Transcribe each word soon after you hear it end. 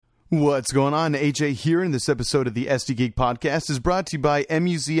What's going on? AJ here, and this episode of the SD Geek Podcast is brought to you by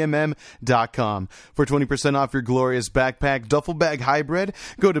MUZMM.com. For 20% off your glorious backpack duffel bag hybrid,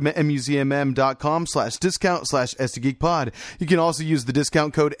 go to MUZMM.com/discount/SDGeekPod. You can also use the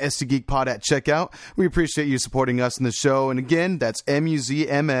discount code SDGeekPod at checkout. We appreciate you supporting us in the show, and again, that's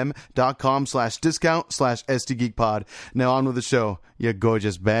MUZMM.com/discount/SDGeekPod. Now on with the show, you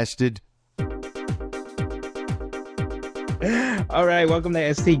gorgeous bastard. All right, welcome to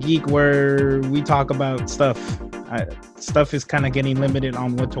SD Geek, where we talk about stuff. Stuff is kind of getting limited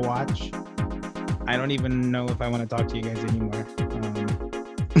on what to watch. I don't even know if I want to talk to you guys anymore.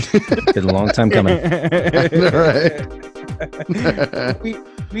 Been a long time coming.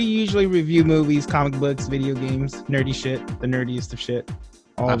 we usually review movies, comic books, video games, nerdy shit, the nerdiest of shit.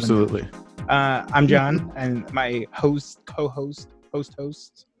 Absolutely. I'm John, and my co-hosts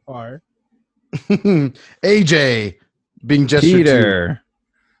are AJ. Being just Peter.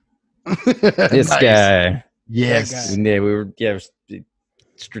 This nice. Guy. Yes. Yeah, we were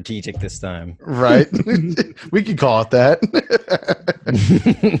strategic this time. Right. We could call it that.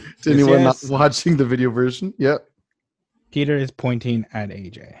 To anyone not watching the video version. Yep. Peter is pointing at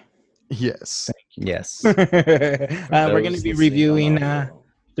AJ. Yes. Yes. We're going to be reviewing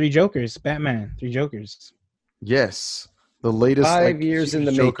Three Jokers, Batman, Three Jokers. Yes. The latest 5 years in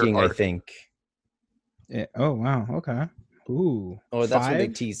the Joker making, art. I think. Yeah. Oh, wow. Okay. Ooh. Oh, that's when they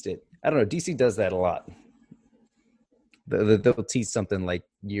 5? teased it. I don't know. DC does that a lot. They'll tease something like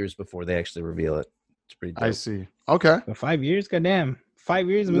years before they actually reveal it. It's pretty dope. I see. Okay. Well, 5 years? Goddamn. 5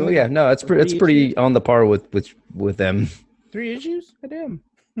 years? Oh, yeah. No, it's pretty on the par with them. 3 issues? Goddamn.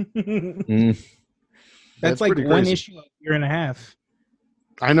 That's like pretty one crazy. issue a year and a half.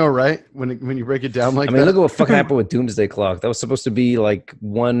 I know, right? When you break it down like I mean, that. look at what fucking happened with Doomsday Clock. That was supposed to be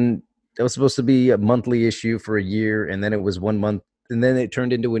that was supposed to be a monthly issue for a year, and then it was 1 month, and then it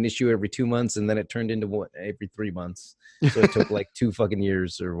turned into an issue every 2 months, and then it turned into every 3 months. So it took like 2 fucking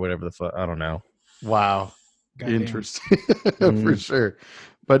years or whatever the fuck. I don't know. Wow. Goddamn. Interesting. For sure.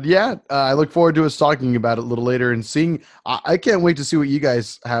 But yeah, I look forward to us talking about it a little later and seeing. I can't wait to see what you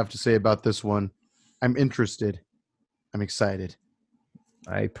guys have to say about this one. I'm interested. I'm excited.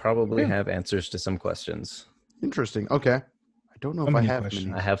 I probably have answers to some questions. Interesting. Okay. I don't know How if I many have questions?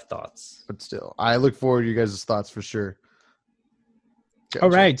 many, I have thoughts. but still, I look forward to you guys' thoughts for sure.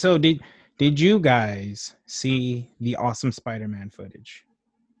 All right. So did you guys see the awesome Spider-Man footage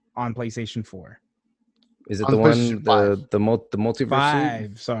on PlayStation 4? Is it On the one PlayStation 5. the multiverse suit?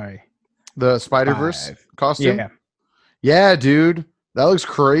 5. Sorry. The Spider-Verse 5. costume? Yeah. Yeah, dude. That looks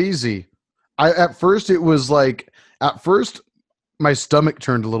crazy. At first my stomach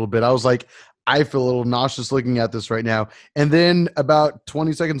turned a little bit. I was like, I feel a little nauseous looking at this right now. And then about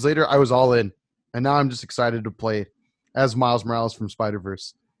 20 seconds later, I was all in. And now I'm just excited to play as Miles Morales from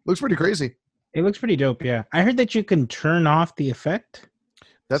Spider-Verse. Looks pretty crazy. It looks pretty dope, yeah. I heard that you can turn off the effect.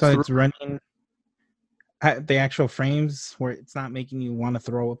 That's So it's running at the actual frames where it's not making you want to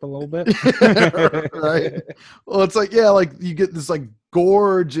throw up a little bit. right. Well, it's like, yeah, like you get this like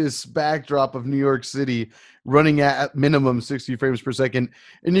gorgeous backdrop of New York City running at minimum 60 frames per second.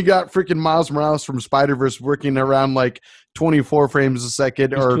 And you got freaking Miles Morales from Spider-Verse working around like 24 frames a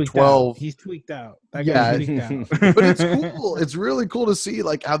second He's or tweaked 12. out. He's tweaked out. That Yeah. guy's tweaked out. But it's cool. It's really cool to see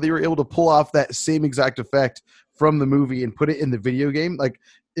like how they were able to pull off that same exact effect from the movie and put it in the video game. Like,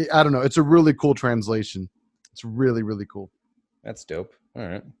 I don't know. It's a really cool translation. It's really, really cool. That's dope. All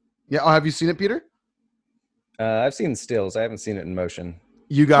right. Yeah. Oh, have you seen it, Peter? I've seen stills. I haven't seen it in motion.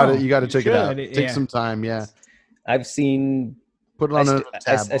 You got Oh, it. You got to check it out. should. Take Yeah. some time. Yeah. I've seen. Put it I, on a st- I,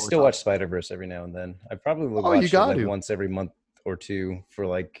 tab. I still watch Spider-Verse every now and then. I probably will Oh, you watch it got like to. once every month or two for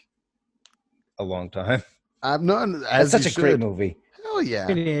like a long time. I'm not. That's such a great movie. Hell yeah.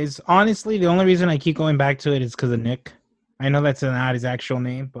 It is. Honestly, the only reason I keep going back to it is because of Nick. I know that's not his actual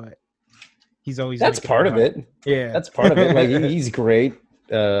name, but he's always. That's making part of fun. it. Yeah. That's part of it. Like he's great.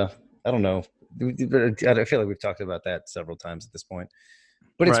 I don't know. I feel like we've talked about that several times at this point,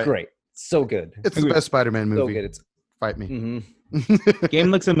 but it's Right. great. So good. It's the best Spider-Man So movie. good. It's Fight me.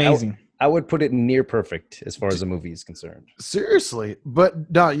 Game looks amazing. I would put it near perfect as far as the movie is concerned. Seriously,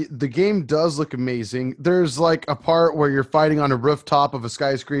 but no, the game does look amazing. There's like a part where you're fighting on a rooftop of a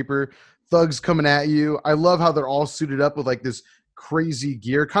skyscraper, thugs coming at you. I love how they're all suited up with like this crazy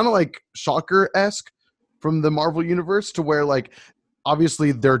gear, kind of like Shocker-esque from the Marvel universe, to where like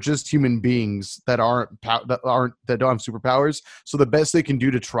obviously they're just human beings that don't have superpowers. So the best they can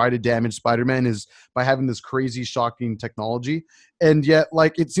do to try to damage Spider-Man is by having this crazy, shocking technology. And yet,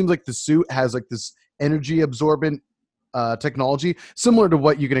 like, it seems like the suit has like this energy absorbent technology, similar to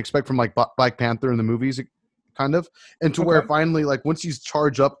what you can expect from like Black Panther in the movies, kind of, and to where Okay. finally, like once you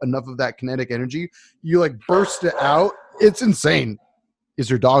charge up enough of that kinetic energy, you like burst it out. It's insane. Is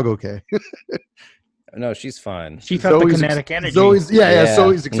your dog okay? No, she's fine. She felt the Zoe's kinetic energy. Zoe's, yeah, Yeah.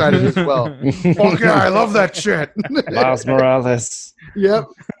 Zoe's excited as well. Fuck yeah, I love that shit. Miles Morales. Yep.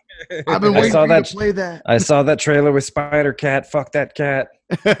 I've been I waiting saw for you that- to play that. I saw that trailer with Spider Cat. Fuck that cat.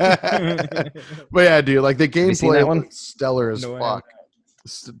 But yeah, dude, like the you seen gameplay that one? looks stellar as No, I fuck.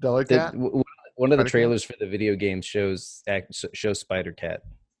 Stellar The- Cat? one of the Spider-Cat? trailers for the video game shows Spider Cat.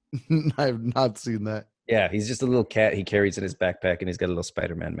 I've not seen that. Yeah, he's just a little cat he carries in his backpack, and he's got a little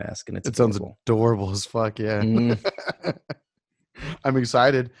Spider-Man mask, and it's It sounds adorable. adorable as fuck, yeah. Mm. I'm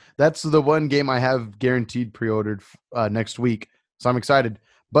excited. That's the one game I have guaranteed pre-ordered next week. So I'm excited.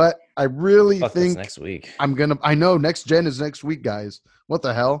 But I really Fuck, that's think next week. I know next gen is next week, guys. What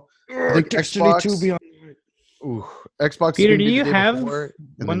the hell? I think Xbox, ooh, Xbox. Peter, is do gonna be you the day have before,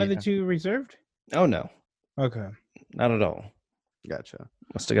 and one then, of the two reserved? Oh no, Okay. not at all. Gotcha.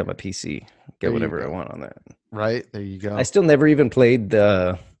 I still got my PC. There Get you whatever go. I want on that. Right there, you go. I still never even played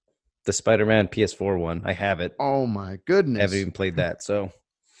the Spider-Man PS4 one. I have it. Oh my I goodness! haven't even played that. So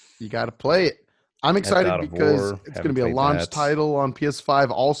You got to play it. I'm excited God of because War, it's going to be a haven't played launch that. title on PS5,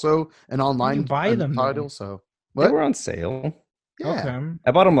 also an online buy them, though? title. So they what? were on sale. Yeah. Okay.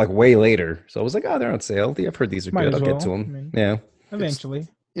 I bought them like way later, so I was like, "Oh, they're on sale. I've heard these are Might good. as I'll get to well. them." I mean- Yeah. Eventually.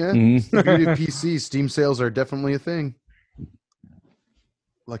 Yeah. Mhm. The beauty of PC, Steam sales are definitely a thing.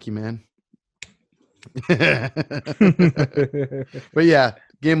 Lucky man. But yeah,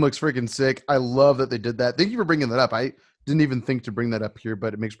 game looks freaking sick. I love that they did that. Thank you for bringing that up. I didn't even think to bring that up here,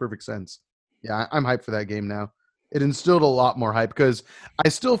 but it makes perfect sense. Yeah, I'm hyped for that game now. It instilled a lot more hype because I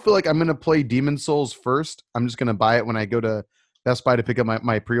still feel like I'm going to play Demon Souls first. I'm just going to buy it when I go to Best Buy to pick up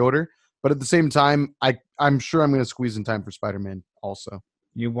my pre-order. But at the same time, I'm sure I'm going to squeeze in time for Spider-Man also.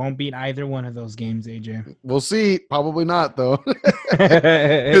 You won't beat either one of those games, AJ. We'll see. Probably not, though.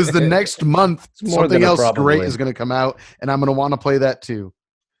 Because the next month, It's more something than a else great probably. is going to come out, and I'm going to want to play that too.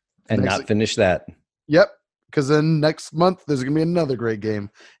 And Next- not finish that. Yep. Because then next month, there's going to be another great game.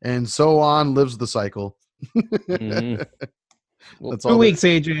 And so on lives the cycle. Mhm. That's 2 all. weeks,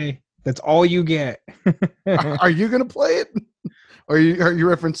 AJ. That's all you get. Are you going to play it? Or are you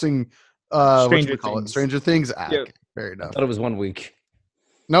referencing Stranger whatchamacallit? Things. Stranger Things? Ah, Yep. okay. Fair I enough. thought it was 1 week.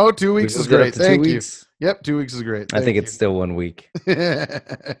 No, 2 We weeks is moved it up great. to 2 Thank you. weeks. Yep, 2 weeks is great. I think Thank it's still 1 week. you.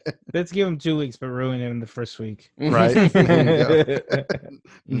 Let's give him 2 weeks, but ruin him the first week. Right. There you go.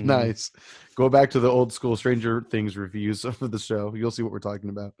 Mhm. Nice. Go back to the old school Stranger Things reviews of the show. You'll see what we're talking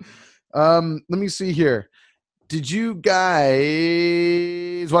about. Let me see here. Did you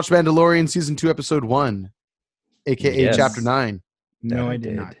guys watch Mandalorian season 2, episode 1, aka Yes. chapter 9? No, I I did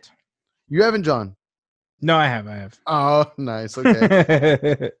did. not. You haven't, John? No, I have. Oh, nice.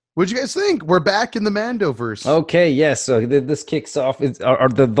 Okay. What'd you guys think? We're back in the Mandoverse. Okay, yes. So this kicks off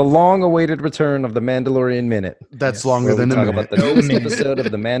the long-awaited return of the Mandalorian Minute. That's Yes. longer Where we than a talk minute. about the newest minute. episode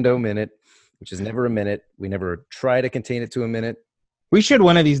of the Mando Minute, which is never a minute. We never try to contain it to a minute. We should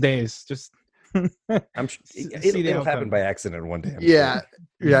one of these days. Just I'm sure See the it'll happen outcome. by accident one day. I'm Yeah.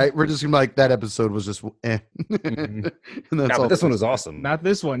 sure. Yeah, we're just gonna be like that episode was just eh. Mhm. And that's No, all but this there one is. was awesome. not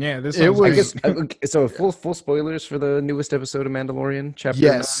this one. Yeah, this It one. I was- guess so. Full spoilers for the newest episode of Mandalorian, chapter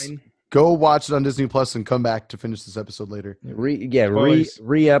Yes. 9. Go watch it on Disney Plus and come back to finish this episode later. Spoilers.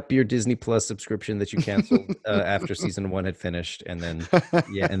 Re-up your Disney Plus subscription that you canceled after season 1 had finished, and then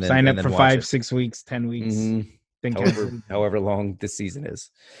and then Sign and up then for watch 5, it. 6 weeks, 10 weeks. Mhm. Think however long this season is.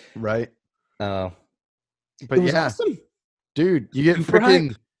 Right. It But was yeah, awesome. dude, you get Super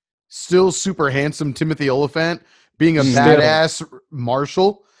freaking still super handsome Timothy Oliphant being a Still. badass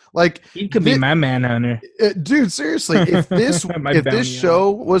marshal. Like, he could be thi- my manhunter. dude, seriously, if this My if bounty this show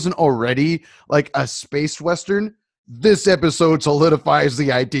wasn't already like a space western, this episode solidifies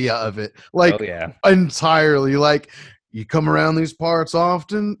the idea of it. Like Oh yeah. entirely. Like you come around these parts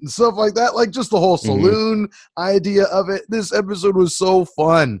often and stuff like that. Like just the whole Mhm. saloon idea of it. This episode was so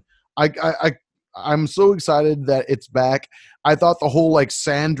fun. I'm so excited that it's back. I thought the whole like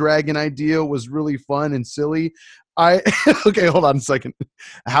sand dragon idea was really fun and silly. Okay, hold on a second.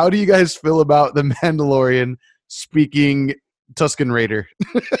 How do you guys feel about the Mandalorian speaking Tusken Raider?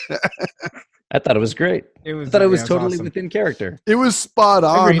 I thought it was great. It I was, thought it was yeah, totally awesome. within character. It was spot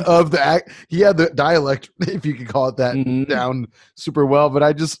on Agreed. of the act. He had the dialect, if you could call it that, Mhm. down super well. But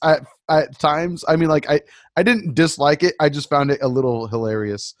I at times, I mean, like I didn't dislike it. I just found it a little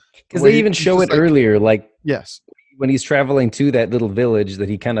hilarious. Because Where they even he's show it just like- earlier, like Yes, when he's traveling to that little village, that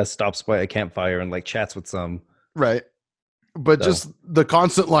he kind of stops by a campfire and like chats with some. right. But So. just the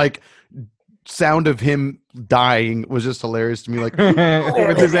constant like sound of him dying was just hilarious to me. Like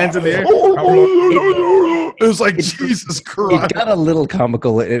With his hands in the air. It was like, Jesus It Christ. got a little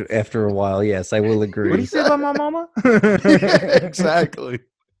comical after a while. Yes, I will What do agree. you say about my mama? Yeah, exactly.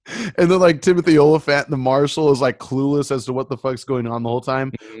 And then like Timothy Oliphant, the marshal, is like clueless as to what the fuck's going on the whole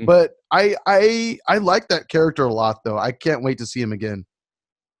time. Mhm. But I like that character a lot though. I can't wait to see him again.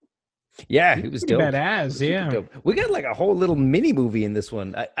 Yeah, he was Pretty dope. badass, Super yeah. dope. We got like a whole little mini movie in this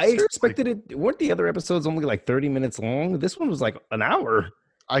one. I Seriously. expected it. Weren't the other episodes only like 30 minutes long? This one was like an hour.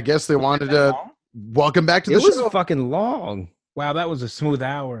 I guess they wanted to welcome back to It the was show. fucking long. Wow, that was a smooth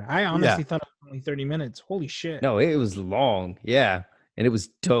hour. I honestly thought it was only 30 minutes. Holy shit. No, it was long. Yeah, and it was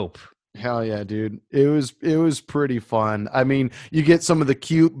dope. Hell yeah, dude. It was pretty fun. I mean, you get some of the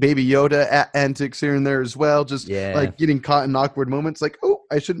cute baby Yoda antics here and there as well. Just Yeah. like getting caught in awkward moments like, oh,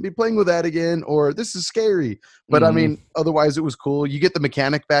 I shouldn't be playing with that again, or this is scary. But I Mhm. mean, otherwise it was cool. You get the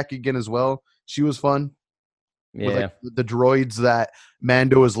mechanic back again as well. She was fun. Yeah. With like the droids that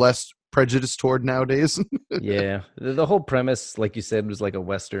Mando is less prejudiced toward nowadays. Yeah, the whole premise, like you said, was like a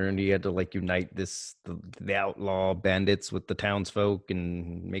western. You had to like unite the outlaw bandits with the townsfolk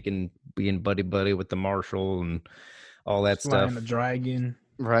and being buddy with the marshal and all that Flying stuff. a dragon.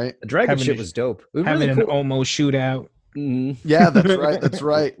 Right. The dragon having shit a- was dope. It was Having really an cool. almost shootout. Mhm. Yeah, that's right. That's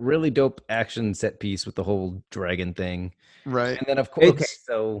right. Really dope action set piece with the whole dragon thing. Right. And then of course, Okay.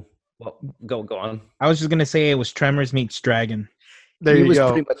 so well, go on. I was just gonna say it was Tremors meets Dragon. There it you was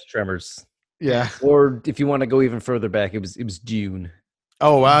go. pretty much Tremors. Yeah. Or if you want to go even further back, it was Dune.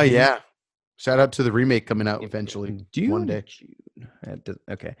 Oh wow, Mhm. yeah. Shout out to the remake coming out eventually. Dune? one day. June.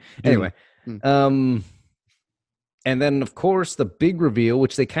 Okay. Dune. Anyway, and then of course the big reveal,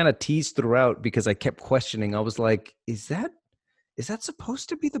 which they kind of teased throughout because I kept questioning. I was like, is that supposed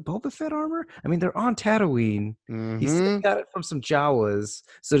to be the Boba Fett armor? I mean, they're on Tatooine. He said Mhm. he got it from some Jawas.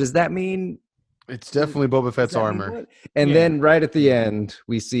 So does that mean It's definitely Boba does Fett's that mean armor. what? And Yeah. then right at the end,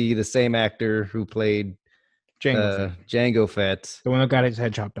 we see the same actor who played Jango Fett, Jango Fett. the one that got his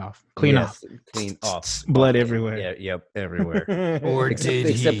head chopped off. Clean Yes, clean off. Blood Off. everywhere. Yeah, yep, everywhere. Or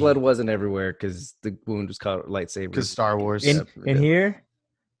Except blood wasn't everywhere because the wound was caught lightsaber. Because Star Wars. in here,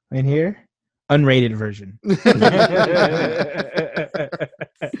 unrated version.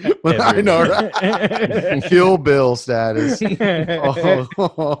 Well, I know, right? Kill Bill status.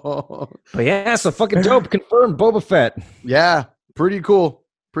 Oh. But yeah, so fucking dope. Confirmed Boba Fett. Yeah, pretty cool.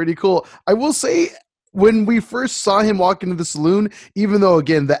 Pretty cool. I will say, when we first saw him walk into the saloon, even though,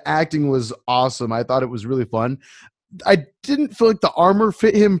 again, the acting was awesome, I thought it was really fun. I didn't feel like the armor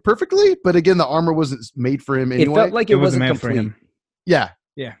fit him perfectly, but again, the armor wasn't made for him anyway. It felt like it wasn't meant complete. for him. Yeah.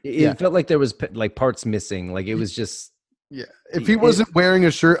 Yeah. It felt like there was like parts missing. Like it was just Yeah. If he wasn't wearing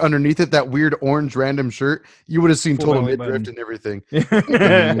a shirt underneath it, that weird orange random shirt, you would have seen Full total belly midriff button. and everything.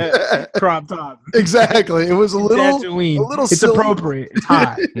 Crop top. Exactly. It was a little Tatooine. little It's silly. appropriate. It's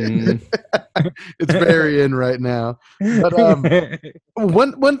hot. It's very in right now. But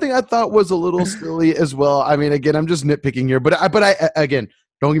one thing I thought was a little silly as well. I mean, again, I'm just nitpicking here, but I again,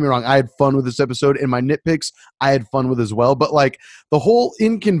 don't get me wrong. I had fun with this episode, and my nitpicks I had fun with as well. But like the whole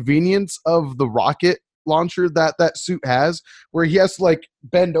inconvenience of the rocket launcher that suit has, where he has to like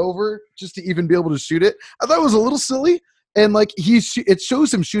bend over just to even be able to shoot it, I thought it was a little silly. And like it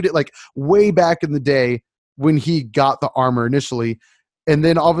shows him shoot it like way back in the day when he got the armor initially, and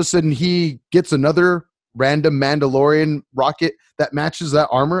then all of a sudden he gets another random Mandalorian rocket that matches that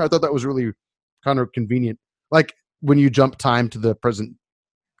armor. I thought that was really kind of convenient. Like when you jump time to the present,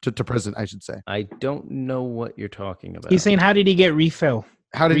 to present, I should say. I don't know what you're talking about. He's saying, how did he get refill?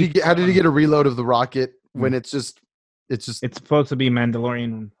 How did he get a reload of the rocket when it's just It's supposed to be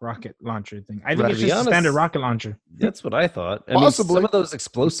Mandalorian rocket launcher thing. I think Right. it's To be just a standard honest, rocket launcher. That's what I thought. I mean, Possibly. some of those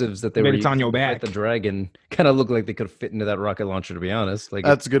explosives that they Maybe were it's on your using to fight back. the dragon kind of look like they could have fit into that rocket launcher. To be honest, like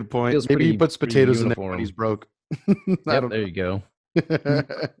that's a good point. feels Maybe he pretty- puts pretty potatoes in there when uniform. he's broke. yep, I don't there you go.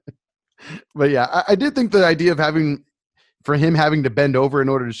 But yeah, I did think the idea of having to bend over in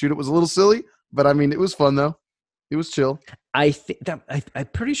order to shoot it was a little silly, but I mean, it was fun though. It was chill. I think that I'm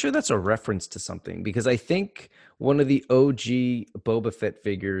pretty sure that's a reference to something because I think one of the OG Boba Fett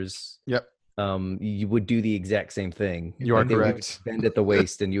figures, Yep. you would do the exact same thing. You are They would correct. bend at the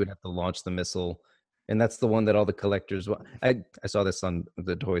waist, and you would have to launch the missile. And that's the one that all the collectors. I saw this on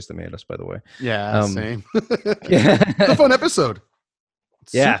the Toys That Made Us, by the way. Yeah, Um, same. Yeah, It's a fun episode.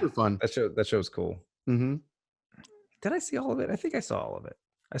 It's Yeah. super fun. that show's cool. Hmm. Did I see all of it? I think I saw all of it.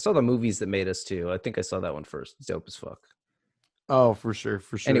 I saw the movies that made us too. I think I saw that one first. It's dope as fuck. Oh, for sure,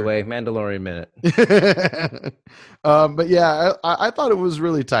 for sure. Anyway, Mandalorian minute. But yeah, I thought it was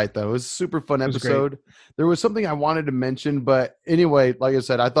really tight though. It was a super fun was great. episode. There was something I wanted to mention, but anyway, like I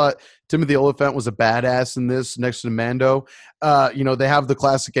said, I thought Timothy Olyphant was a badass in this next to Mando. They have the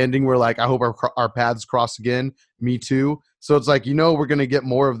classic ending where like, I hope our paths cross again. Me too. So it's like, we're gonna get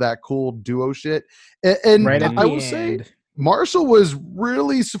more of that cool duo shit. And Right at I the will say, end. Marshall was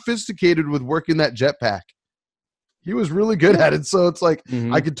really sophisticated with working that jetpack. He was really good at it. So it's like,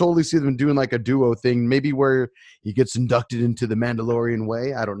 Mhm. I could totally see them doing like a duo thing, maybe where he gets inducted into the Mandalorian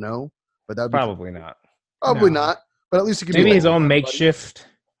way. I don't know, but that'd be Probably not. probably No. not. But at least he could Maybe be his like, own makeshift,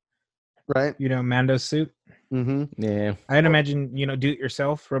 right? Mando suit. Mm-hmm. Yeah. I'd imagine, do it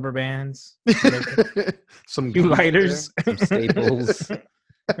yourself, rubber bands, Some few glue lighters. Some staples.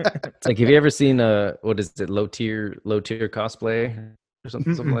 It's like, have you ever seen what is it, low tier cosplay or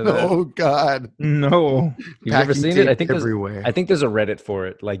something like there. that? Oh God! No. You've never Packing seen it? I tape think everywhere. there's a Reddit for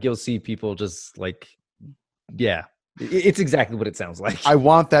it. Like, you'll see people just like, yeah, it's exactly what it sounds like. I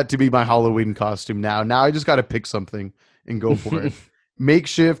want that to be my Halloween costume now. Now I just got to pick something and go for it.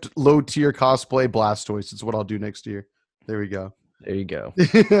 Makeshift low tier cosplay Blastoise. It's what I'll do next year. There we go. There you go.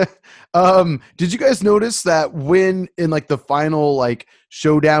 Did you guys notice that when in like the final like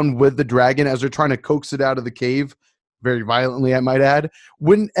showdown with the dragon, as they're trying to coax it out of the cave very violently, I might add,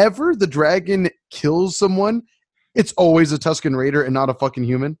 whenever the dragon kills someone, it's always a Tusken Raider and not a fucking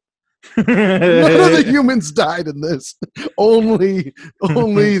human. None of the humans died in this. Only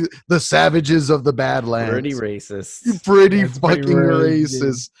the savages of the Badlands. Pretty racist. Pretty That's pretty fucking racist.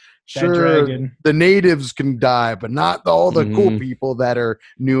 racist. That Sure, dragon. the natives can die, but not all the cool Mhm. people that are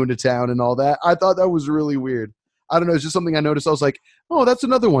new into town and all that. I thought that was really weird. I don't know. It's just something I noticed. I was like, oh, that's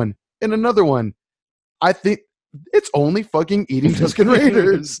another one and another one. I think it's only fucking eating Tusken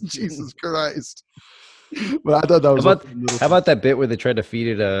Raiders. Jesus Christ. But I thought that was How about that bit where they tried to feed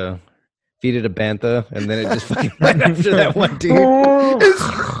it a bantha, and then it just fucking went after that one dude?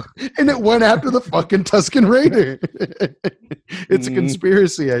 And it went after the fucking Tusken Raider. It's a Mhm.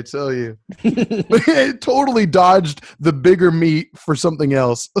 conspiracy, I tell you. It totally dodged the bigger meat for something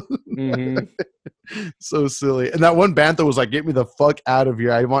else. Mhm. So silly. And that one bantha was like, "Get me the fuck out of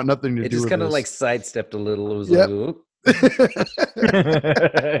here! I want nothing to It do just with kind of this." like sidestepped a little. It was Yep. like,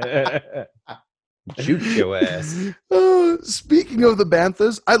 shoot your ass. Speaking of the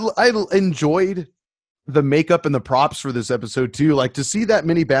banthas, I enjoyed the makeup and the props for this episode too. Like to see that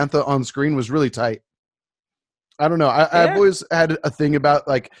mini bantha on screen was really tight. I don't know. I've Yeah. always had a thing about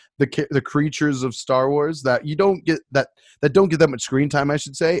like the creatures of Star Wars that you don't get that don't get that much screen time. I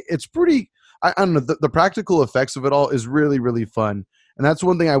should say it's pretty. I don't know. The practical effects of it all is really really fun, and that's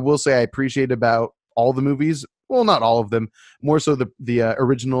one thing I will say I appreciate about all the movies. Well, not all of them. More so the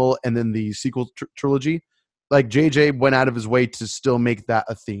original and then the sequel trilogy. Like JJ went out of his way to still make that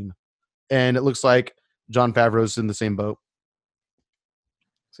a theme, and it looks like Jon Favreau's in the same boat.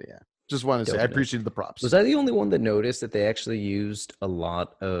 So yeah, just wanted to say I Definitely. appreciated the props. Was I the only one that noticed that they actually used a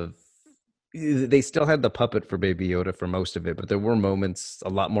lot of? They still had the puppet for Baby Yoda for most of it, but there were moments, a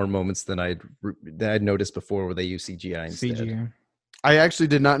lot more moments than I'd noticed before, where they used CGI instead. CGI. I actually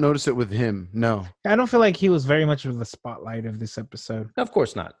did not notice it with him. No. I don't feel like he was very much of the spotlight of this episode. Of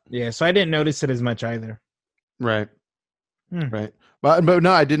course not. Yeah, so I didn't notice it as much either. Right. Hmm. Right. But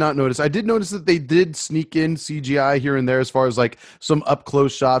no, I did not notice. I did notice that they did sneak in CGI here and there as far as like some up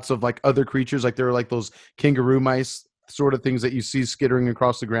close shots of like other creatures. Like there were like those kangaroo mice sort of things that you see skittering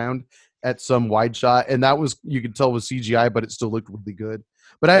across the ground at some wide shot. And that was, you could tell was CGI, but it still looked really good.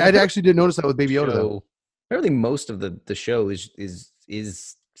 But I actually didn't notice that with Baby Yoda though. So, apparently, most of the show is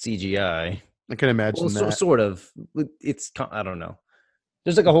CGI. I can imagine Well, that. sort of. It's, I don't know.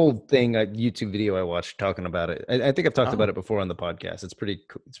 There's like a whole thing, a YouTube video I watched talking about it. I think I've talked about it before on the podcast. It's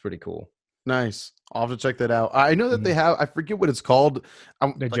pretty cool. Nice. I'll have to check that out. I know that they have, I forget what it's called.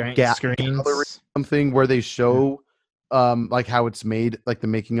 The like giant screens. gallery, something where they show like how it's made, like the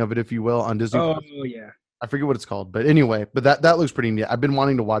making of it, if you will, on Disney. Oh, Plus. yeah. I forget what it's called, but anyway, but that looks pretty neat. I've been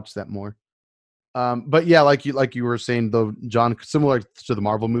wanting to watch that more. But yeah, like you were saying though, John, similar to the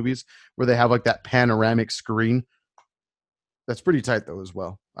Marvel movies where they have like that panoramic screen. That's pretty tight though as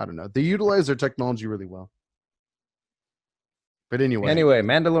well. I don't know. They utilize their technology really well. But anyway,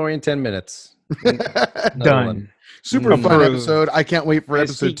 Mandalorian 10 minutes. Another Done. one. super fun Approved. episode. I can't wait for Yes,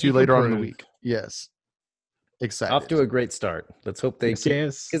 episode 2 Geek later on in the approved. week. Yes, excited. Off to a great start. Let's hope they.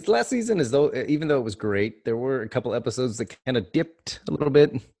 Yes. Because last season, even though it was great, there were a couple episodes that kind of dipped a little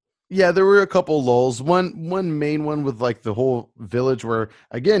bit. Yeah, there were a couple lulls. One main one with like the whole village where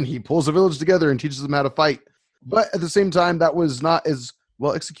again he pulls the village together and teaches them how to fight. But at the same time, that was not as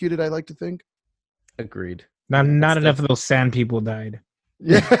well executed, I like to think. Agreed. Not enough of those sand people died.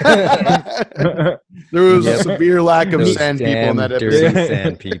 Yeah. There was a Yep. severe lack of Those sand people in damn that dirty episode.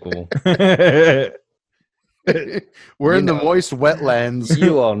 sand people. We're You in the know. moist wetlands.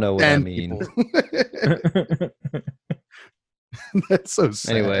 You all know what I Sand mean. people. That's so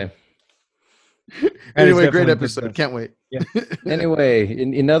sad. Anyway, Anyway, great definitely the episode. best. Can't wait.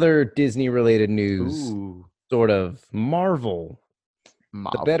 in other Disney-related news, Ooh, sort of Marvel, the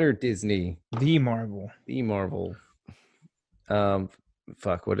Marvel. better Disney, The Marvel. the Marvel.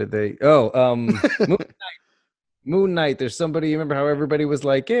 Fuck, what did they? Oh, Moon Knight. Moon Knight. There's somebody. Remember how everybody was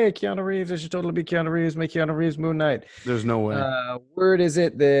like, "Hey, Keanu Reeves. It should totally be Keanu Reeves. Make Keanu Reeves Moon Knight." There's no way. Word is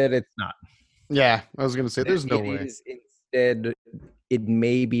it that it's not. Yeah, I was gonna say there's no It way. is instead, it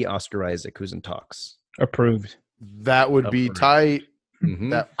may be Oscar Isaac who's in talks. Approved. That would be Approved. tight.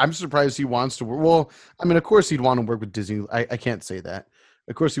 Mhm. That I'm surprised he wants to work. Well, I mean, of course he'd want to work with Disney. I can't say that.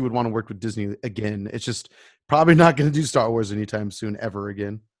 Of course he would want to work with Disney again. It's just probably not going to do Star Wars anytime soon, ever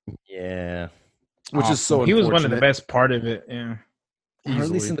again. Yeah. Which is so. He was one of the unfortunate. best part of it. Yeah. Or at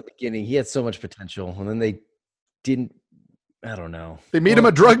least Easily. in the beginning, he had so much potential, and then they didn't. I don't know. They made him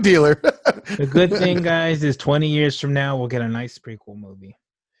a drug dealer. The good thing, guys, is 20 years from now we'll get a nice prequel movie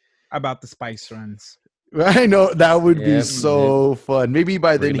about the spice runs. I know that would be Yeah, so fun. Maybe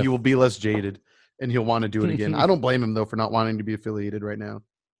by then gonna- he will be less jaded and he'll want to do it again. I don't blame him though for not wanting to be affiliated right now.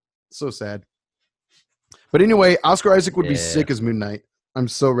 So sad. But anyway, Oscar Isaac would be Yeah. sick as Moon Knight. I'm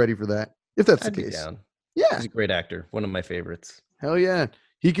so ready for that. If that's I'd the be case. down. Yeah. He's a great actor. One of my favorites. Hell yeah.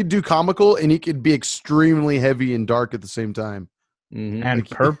 He could do comical and he could be extremely heavy and dark at the same time. Mhm. And Like-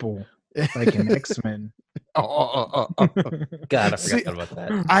 purple, like in X-Men. God, I See, forgot about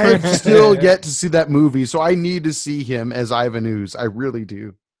that. I have still yet to see that movie, so I need to see him as Ivan Ooze. I really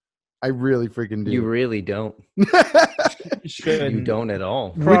do. I really freaking do. You really don't. Should. You don't at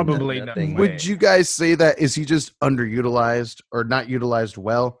all. Probably Nothing. not. Would you guys say that is he just underutilized or not utilized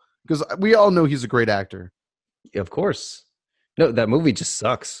well? Because we all know he's a great actor. Of course. No, that movie just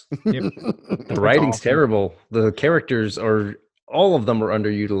sucks. Yep. The writing's awful. terrible. The characters are, all of them are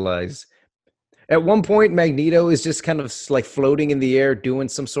underutilized. At one point, Magneto is just kind of like floating in the air doing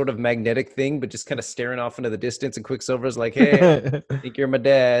some sort of magnetic thing, but just kind of staring off into the distance. And Quicksilver's like, "Hey, I think you're my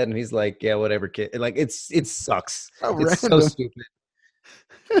dad." And he's like, "Yeah, whatever, kid." Like, it sucks. How It's so random. stupid.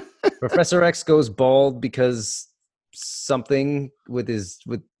 Professor X goes bald because something with his,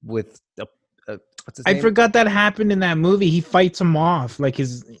 with what's his I name? forgot that happened in that movie. He fights him off, like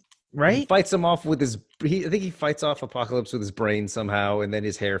his He right. fights him off with his. I think he fights off Apocalypse with his brain somehow, and then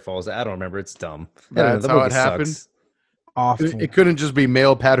his hair falls. I don't remember. It's dumb. I don't know, That's the how movie it happened? sucks. Awful. It couldn't just be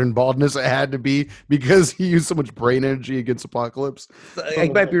male pattern baldness. It had to be because he used so much brain energy against Apocalypse. I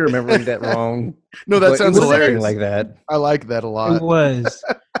might be remembering that wrong. No, that but sounds it was anything hilarious. like that. I like that a It lot. was.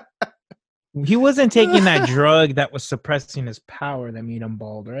 He wasn't taking that drug that was suppressing his power that made him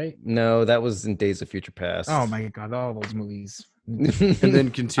bald, right? No, that was in Days of Future Past. Oh my god, all those movies. And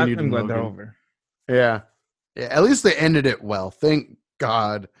then continued I'm in glad they're Logan. over. Yeah. Yeah. At least they ended it well. Thank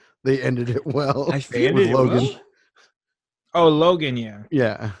God they ended it well. I with feel ended it Logan. well? Oh, Logan, yeah.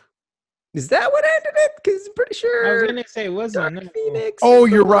 Yeah. Is that what ended it? Because I'm pretty I sure. was gonna say it wasn't. Dark no. Phoenix. Oh,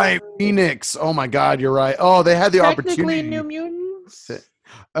 is the you're right. one. Phoenix. Oh my God, you're right. Oh, they had the Technically opportunity. New Mutants.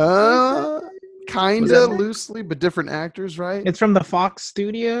 Kind Was that of right? loosely, but different actors, right? It's from the Fox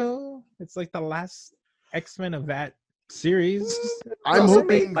studio. It's like the last X-Men of that series, I'm Also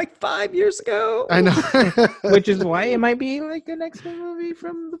made, hoping. like 5 years ago. I know. which is why it might be like an X-Men movie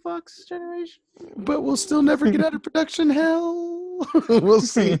from the Fox generation. But we'll still never get out of production hell. We'll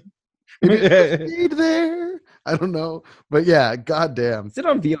see. Maybe it's made there. I don't know. But yeah, goddamn. Is it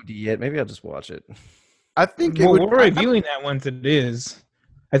on VOD yet? Maybe I'll just watch it. I think it Well, would. we're reviewing that once it is.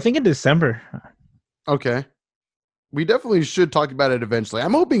 I think in December. Okay. We definitely should talk about it eventually.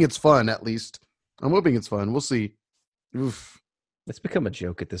 I'm hoping it's fun, at least. I'm hoping it's fun. We'll see. Oof. It's become a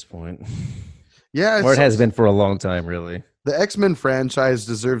joke at this point. Yeah, Or it has been for a long time, really. the X-Men franchise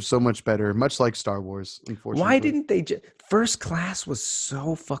deserves so much better, much like Star Wars, unfortunately. Why didn't they just First Class was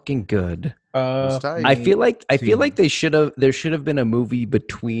so fucking good. tight. I feel like see. there should have been a movie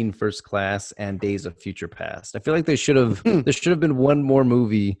between First Class and Days of Future Past. I feel like there should have been one more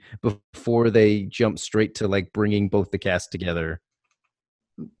movie before they jumped straight to like bringing both the cast together.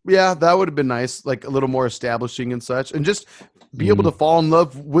 Yeah, that would have been nice, like a little more establishing and such, and just be able to fall in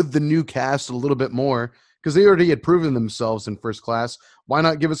love with the new cast a little bit more because they already had proven themselves in First Class. Why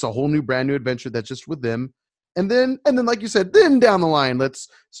not give us a whole new, brand new adventure that's just with them? And then, like you said, then down the line, let's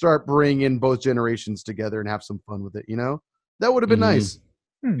start bringing both generations together and have some fun with it. You know, that would have been Mhm. nice.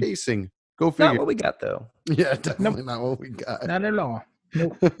 Hmm. Pacing, go Not figure. what we got though. Yeah, definitely not what we got. Not at all.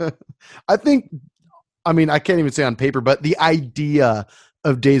 I think I mean, I can't even say on paper, but the idea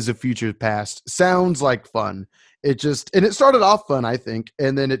of Days of Future Past sounds like fun. And it started off fun, I think,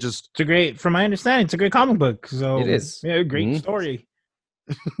 and then it just It's a great, from my understanding, it's a great comic book. So It is. Yeah, great Mhm. story.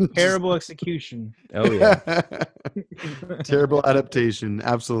 Terrible execution. Oh yeah. terrible adaptation.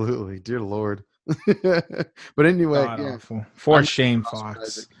 Absolutely, dear Lord. But anyway, God yeah, awful. For I'm- shame, Oscar Fox.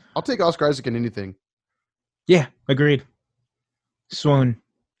 Isaac. I'll take Oscar Isaac in anything. Yeah, agreed. Swoon.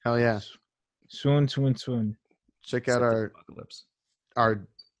 Hell yeah! Swoon, swoon, swoon. Check out Apocalypse. our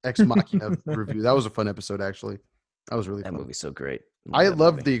Ex Machina review. That was a fun episode, actually. That was really That fun. movie's so great. I that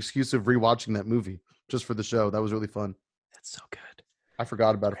loved movie. the excuse of rewatching that movie just for the show. That was really fun. That's so good. I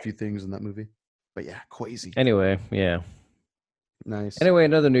forgot about a few things in that movie, but yeah, crazy. Anyway, yeah. Nice. Anyway,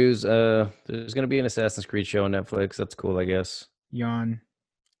 in other news, there's gonna be an Assassin's Creed show on Netflix. That's cool, I guess. Yawn.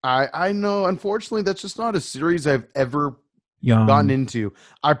 I know. Unfortunately, that's just not a series I've ever Yawn. gotten into.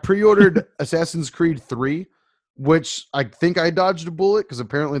 I pre-ordered Assassin's Creed 3, which I think I dodged a bullet because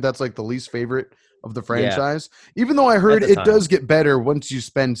apparently that's like the least favorite of the franchise. Even though I heard the it time. does get better once you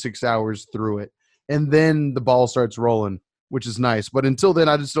spend 6 hours through it, and then the ball starts rolling, which is nice. But until then,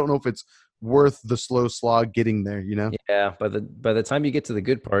 I just don't know if it's worth the slow slog getting there. You know? Yeah, by the time you get to the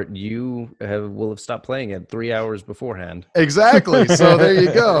good part, you will have stopped playing it 3 hours beforehand. Exactly. So there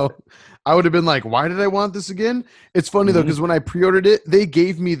you go. I would have been like, why did I want this again? It's funny though, Mhm. because when I pre-ordered it, they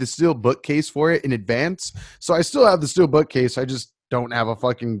gave me the steel bookcase for it in advance. So I still have the steel bookcase. I just don't have a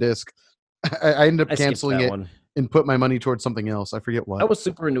fucking disc. I ended I up skipped canceling that it one. and put my money towards something else. I forget what. I was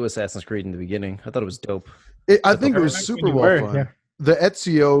super into Assassin's Creed in the beginning. I thought it was dope. I but think it the- was When super you well were, fun. yeah. The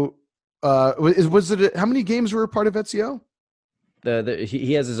Ezio, was it? How many games were a part of Ezio?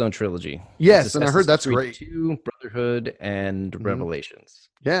 He has his own trilogy. Yes, It's and I heard Assassin's that's Creed great. 2, Brotherhood, and Mhm. Revelations.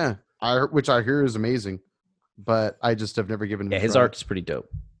 Yeah, which I hear is amazing, but I just have never given it Yeah, a his try. arc is pretty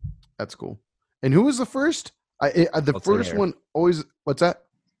dope. That's cool. And who was the first? The first Altair. one always. What's that?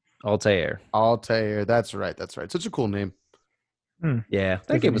 Altair. Altair. That's right. That's right. Such a cool name. Yeah, that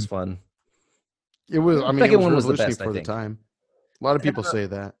Good game name. was fun. It was. I mean, it Second was one was the revolutionary best, I for the think. time. A lot of people say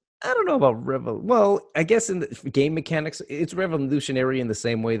that. I don't know about Well, I guess in the game mechanics, it's revolutionary in the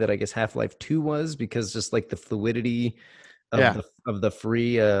same way that I guess Half-Life 2 was, because just like the fluidity of Yeah. the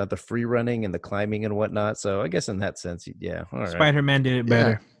free running and the climbing and whatnot. So I guess in that sense, yeah. All right. Spider-Man did it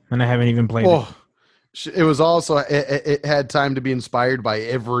better, and I haven't even played it. Oh, it was also. It had time to be inspired by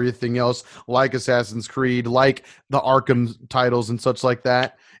everything else, like Assassin's Creed, like the Arkham titles and such like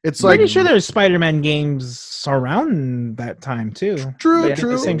that. It's like Pretty sure there's Spider-Man games around that time too. True, Yeah,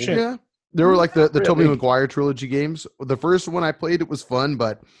 true. the same shit. Yeah. There were like the Tobey Really? Maguire trilogy games. The first one I played, it was fun,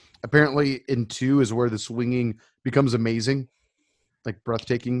 but apparently in 2 is where the swinging becomes amazing. Like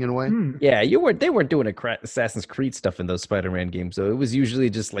breathtaking in a way. Hmm. Yeah, they weren't doing Assassin's Creed stuff in those Spider-Man games, so it was usually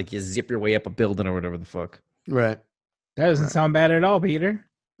just like you zip your way up a building or whatever the fuck. Right. That doesn't sound bad at all, Peter.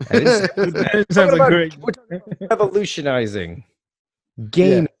 I didn't say- That sounds like great. We're revolutionizing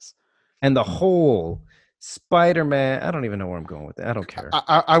games and the whole Spider-Man. I don't even know where I'm going with that. I don't care.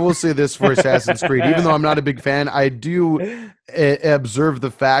 I will say this for Assassin's Creed, even though I'm not a big fan, I do observe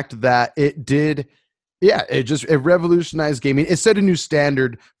the fact that it did. Yeah, it revolutionized gaming. It set a new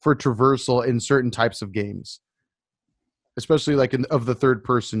standard for traversal in certain types of games, especially like of the third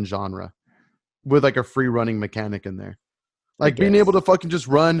person genre, with like a free running mechanic in there, like being guess. able to fucking just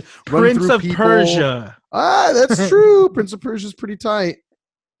run Prince through of people. Persia. Ah, that's true. Prince of Persia is pretty tight.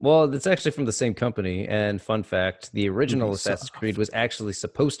 Well, it's actually from the same company. And fun fact, the original Ubisoft. Assassin's Creed was actually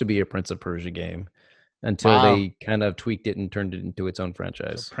supposed to be a Prince of Persia game until Wow. they kind of tweaked it and turned it into its own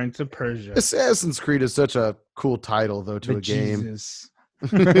franchise. Prince of Persia. Assassin's Creed is such a cool title, though, to The a game. Jesus.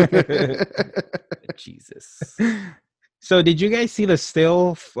 Jesus. So, did you guys see the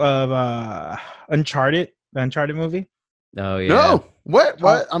still of Uncharted, the Uncharted movie? Oh, yeah. No, what?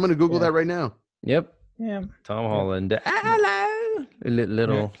 I'm gonna Google Yeah. that right now. Yep. Yeah. Tom Holland.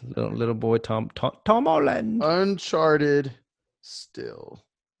 Hello. Little boy Tom Holland. Uncharted, still.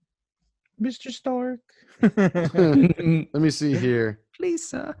 Mr. Stark. Let me see here. Please,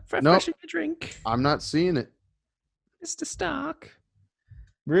 sir, Nope. refreshing your drink. I'm not seeing it. Mr. Stark.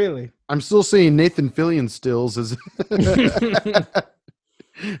 Really? I'm still seeing Nathan Fillion stills as which I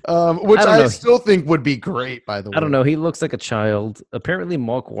don't I know. still think would be great, by the way. I don't know. He looks like a child. Apparently,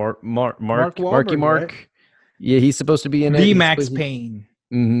 Marky Wahlberg, Mark. right? Yeah, he's supposed to be in it. The He's Max supposed- Payne.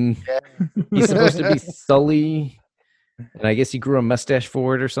 Mhm. He's supposed to be Sully, and I guess he grew a mustache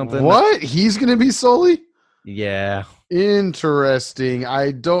for it or something. What? He's gonna be Sully? Yeah. Interesting.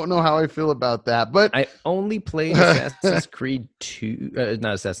 I don't know how I feel about that, but I only played Assassin's Creed 2,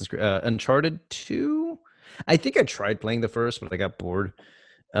 not Assassin's Creed, Uncharted 2. I think I tried playing the first, but I got bored.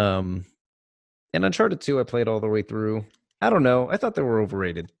 And Uncharted 2, I played all the way through. I don't know. I thought they were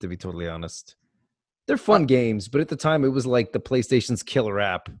overrated, to be totally honest. They're fun games, but at the time it was like the PlayStation's killer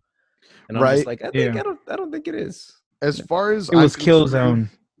app. And I'm just like, I don't think it is. As far as it was Killzone.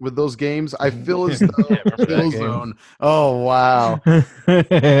 With those games, I feel as though Killzone. Oh wow!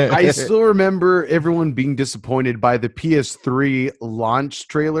 I still remember everyone being disappointed by the PS3 launch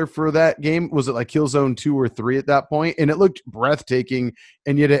trailer for that game. Was it like Killzone 2 or 3 at that point? And it looked breathtaking,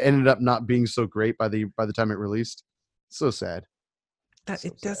 and yet it ended up not being so great by the time it released. So sad.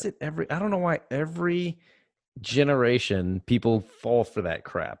 Does it every. I don't know why every generation people fall for that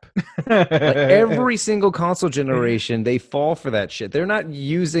crap. Like every single console generation, they fall for that shit. They're not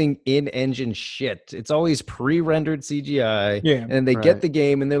using in-engine shit. It's always pre-rendered CGI. Yeah, and they get the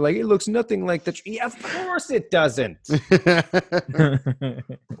game and they're like, it looks nothing like the. Yeah, of course it doesn't.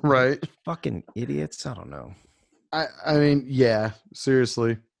 Right. Fucking idiots. I don't know. I mean, yeah.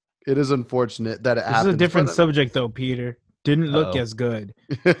 Seriously, it is unfortunate that it happens. This is a different subject, though, Peter. Didn't look as good.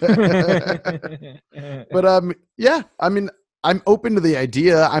 But yeah, I mean, I'm open to the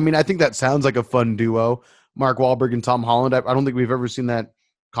idea. I mean, I think that sounds like a fun duo, Mark Wahlberg and Tom Holland. I don't think we've ever seen that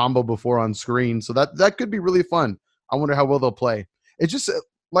combo before on screen, so that could be really fun. I wonder how well they'll play. It's just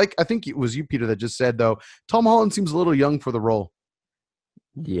like, I think it was you, Peter, that just said, though, Tom Holland seems a little young for the role.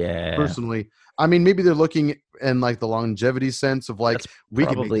 Yeah, personally, I mean, maybe they're looking in like the longevity sense of like, we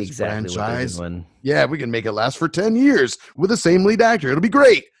can make this exactly franchise. Yeah, we can make it last for 10 years with the same lead actor. It'll be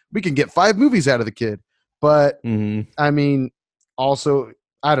great. We can get 5 movies out of the kid. But I mean, also,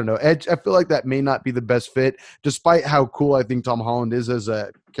 I don't know. Edge, I feel like that may not be the best fit, despite how cool I think Tom Holland is as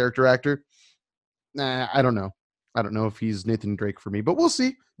a character actor. Nah, I don't know. I don't know if he's Nathan Drake for me, but we'll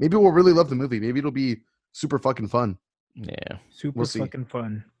see. Maybe we'll really love the movie. Maybe it'll be super fucking fun. Yeah, super fucking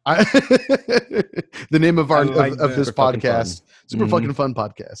fun. The name of our of this podcast, super fucking fun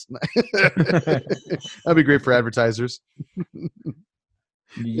podcast. That'd be great for advertisers.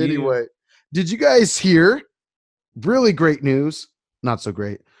 Anyway, did you guys hear? Really great news. Not so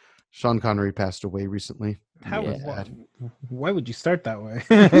great. Sean Connery passed away recently. Why would you start that way?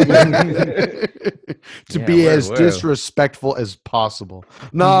 To be as disrespectful as possible.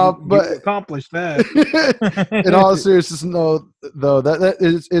 No, but you accomplished that. In all seriousness, no, though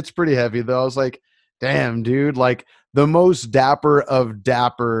it's pretty heavy. Though I was like, damn, dude, like the most dapper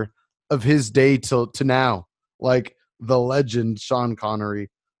of his day to now, like the legend Sean Connery,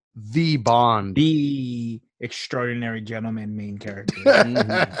 the Bond, the extraordinary gentleman main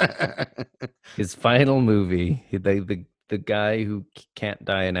character. His final movie, the guy who can't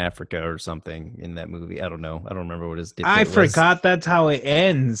die in Africa or something in that movie. I don't know. I don't remember what his. I forgot that's how it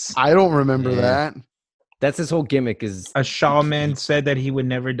ends. I don't remember that. That's his whole gimmick. Is a shaman said that he would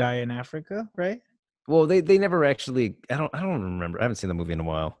never die in Africa, right? Well, they never actually. I don't remember. I haven't seen the movie in a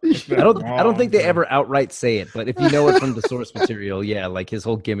while. I don't think they ever outright say it. But if you know it from the source material, yeah, like his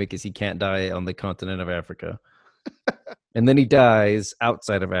whole gimmick is he can't die on the continent of Africa. And then he dies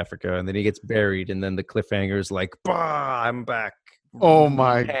outside of Africa, and then he gets buried, and then the cliffhanger is like, "Bah, I'm back." Oh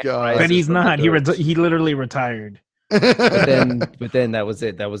my god! But he's not. He literally retired. But then that was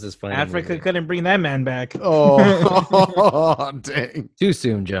it. That was his final. Africa couldn't bring that man back. Oh, dang! Too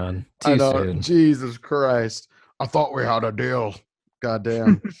soon, John. Too soon. Jesus Christ! I thought we had a deal. God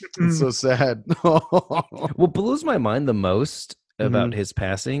damn! It's so sad. What blows my mind the most about his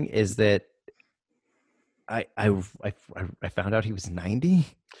passing is that I found out he was 90.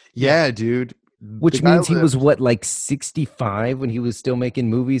 Yeah, dude. Which means he was what, like 65 when he was still making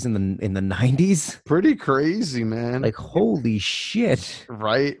movies in the 90s? Pretty crazy, man. Like, holy shit.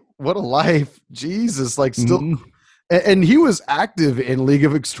 Right? What a life. Jesus, like still and he was active in League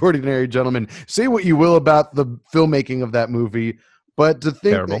of Extraordinary Gentlemen. Say what you will about the filmmaking of that movie, but to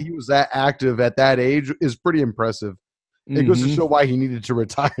think that he was that active at that age is pretty impressive. It goes to show why he needed to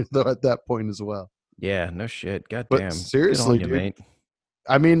retire though at that point as well. Yeah, no shit. God but damn. Seriously, dude. Mate.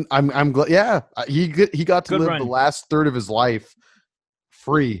 I mean, I'm glad. Yeah, he got to live the last third of his life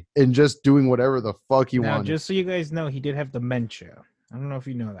free and just doing whatever the fuck he wanted. Just so you guys know, he did have dementia. I don't know if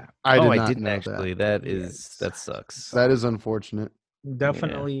you know that. I didn't actually. That sucks. That is unfortunate.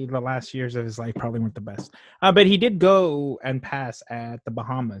 Definitely, the last years of his life probably weren't the best. But he did go and pass at the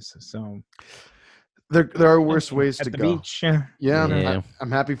Bahamas. So. There are worse ways to the go. Beach. Yeah.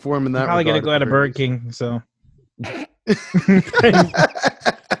 I'm happy for him in that. Probably gonna go at a Burger King. So I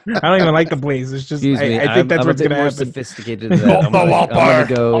don't even like the place. It's just I think that's what's gonna happen. Sophisticated. I'm gonna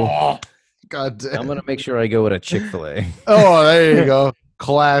go. God damn. I'm gonna make sure I go with a Chick-fil-A. Oh, there you go.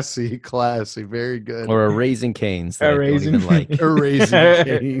 Classy, very good. Or a Raising Canes that A I don't Raising even like. A Raising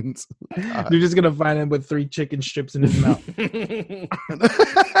Cane's. You're just gonna find him with 3 chicken strips in his mouth.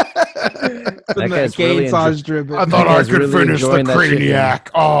 That guy's really sauce dripping. I thought I guy's could really finish the enjoying that chicken.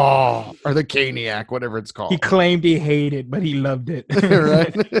 Craniac. Oh, or the Caniac, whatever it's called. He claimed he hated, but he loved it.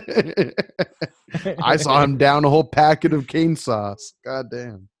 Right? I saw him down a whole packet of cane sauce. God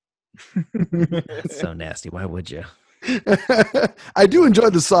damn. That's so nasty. Why would you? I do enjoy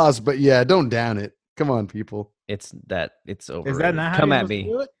the sauce, but yeah, don't down it. Come on, people. It's overrated. Is that not how Come you're at supposed me. to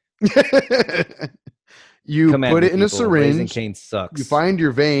do it? You Come at put me, it in a people. Raising syringe. Cane sucks. You find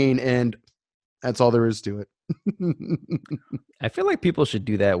your vein, and that's all there is to it. I feel like people should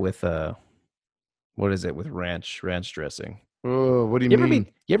do that with what is it, with ranch dressing. Oh, what do you mean?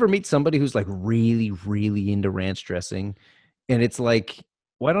 You ever meet somebody who's like really, really into ranch dressing, and it's like,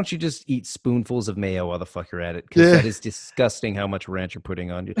 why don't you just eat spoonfuls of mayo while the fuck you're at it? Because that is disgusting how much ranch you're putting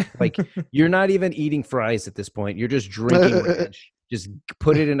on you. Like, you're not even eating fries at this point. You're just drinking ranch. Just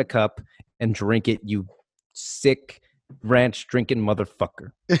put it in a cup and drink it, you sick ranch drinking motherfucker.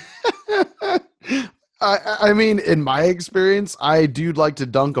 I mean, in my experience, I do like to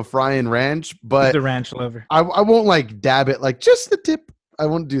dunk a fry in ranch, but The ranch lover. I won't like dab it like just the tip. I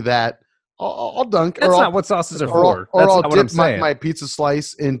won't do that. I'll dunk. That's or not I'll, what sauces are or for. I'll, or That's I'll not what I'm dip my, saying. my pizza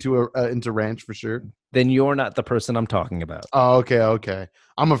slice into ranch for sure. Then you're not the person I'm talking about. Oh, okay.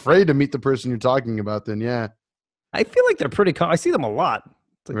 I'm afraid to meet the person you're talking about. Then, yeah, I feel like they're pretty. I see them a lot.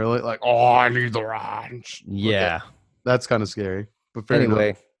 Like, really. Like, oh, I need the ranch. Yeah. Okay. That's kind of scary. But fair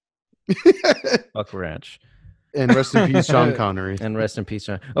Anyway, enough. fuck ranch. And rest in peace, Sean Connery. And rest in peace,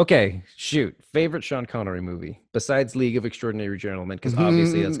 Sean. Okay, shoot. Favorite Sean Connery movie besides League of Extraordinary Gentlemen, because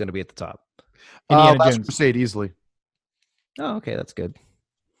obviously that's going to be at the top. Indiana Last Jones. Crusade easily. Oh, okay, that's good.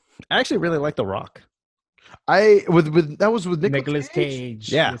 I actually really like The Rock, That was with Nicolas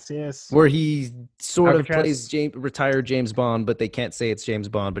Cage. Yeah. Yes. where he sort Alcatraz. of plays retired James Bond, but they can't say it's James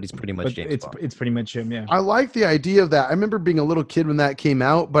Bond, but he's pretty much But James it's Bond. it's pretty much him. Yeah. I like the idea of that. I remember being a little kid when that came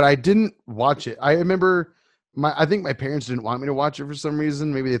out, but I didn't watch it. I remember I think my parents didn't want me to watch it for some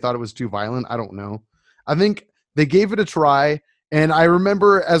reason. Maybe they thought it was too violent. I don't know. I think they gave it a try. And I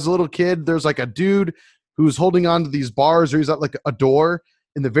remember as a little kid, there's like a dude who's holding on to these bars, or he's at like a door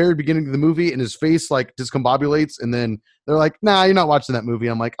in the very beginning of the movie, and his face like discombobulates. And then they're like, nah, you're not watching that movie.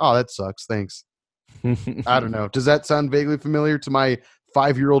 I'm like, oh, that sucks. Thanks. I don't know. Does that sound vaguely familiar to my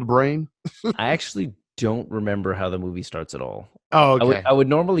 5-year-old brain? I actually don't remember how the movie starts at all. Oh, okay. I would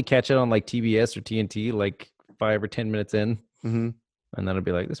normally catch it on like TBS or TNT like 5 or 10 minutes in, Mm-hmm. and then I'd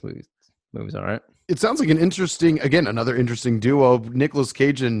be like, this movie's all right. It sounds like another interesting duo, Nicolas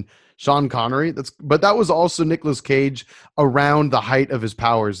Cage and Sean Connery. But that was also Nicolas Cage around the height of his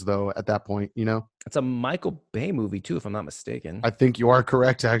powers, though. At that point, you know, It's a Michael Bay movie too, if I'm not mistaken. I think you are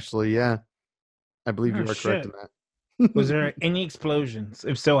correct. Actually, yeah, I believe you Oh, are correct shit. in that. Was there any explosions?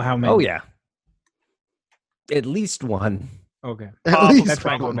 If so, how many? Oh yeah, at least one. Okay. At least that's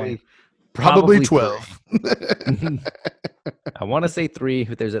Michael probably, Bay. probably Probably 12. I want to say 3,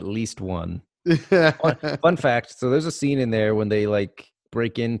 but there's at least one. Fun fact: so there's a scene in there when they like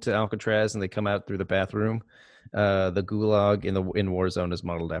break into Alcatraz and they come out through the bathroom. The gulag in Warzone is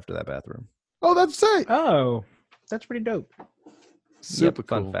modeled after that bathroom. Oh, that's sick. Oh, that's pretty dope. Super Yep,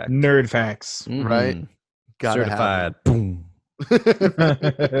 fun cool. fact. Nerd facts. Right? Mhm. Gotta have Certified. Boom.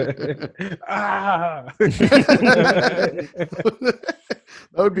 Ah.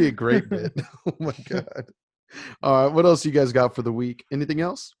 That would be a great bit. Oh my god. All right, what else you guys got for the week? Anything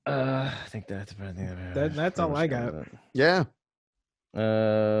else? I think that's That's all I got. Yeah.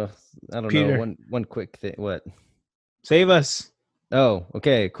 I don't Peter. know. One quick thing. What? Save us. Oh,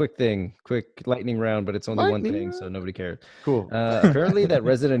 okay. Quick thing. Quick lightning round, but it's only one Lightning thing, so round. nobody cares. Cool. Apparently, that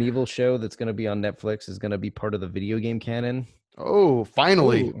Resident Evil show that's going to be on Netflix is going to be part of the video game canon. Oh,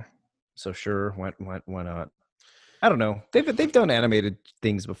 finally. Ooh. So sure, why not? I don't know. They've done animated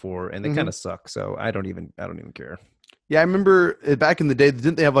things before, and they Mhm. kind of suck. So I don't even care. Yeah, I remember back in the day,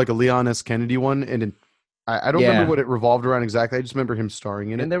 didn't they have like a Leon S. Kennedy one? And I don't Yeah. remember what it revolved around exactly. I just remember him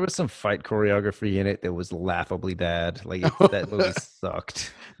starring in it. And there was some fight choreography in it that was laughably bad. Like that movie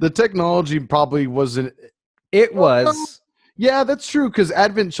sucked. The technology probably wasn't. It was. Yeah, that's true. Because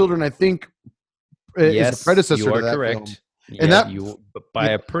Advent Children, I think, is Yes, the predecessor you are to that correct. film. Yeah, And that- but by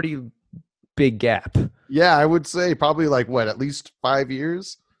a pretty big gap. Yeah, I would say probably like what, at least 5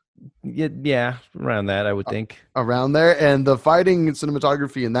 years Yeah, around that I would think. around there. And the fighting and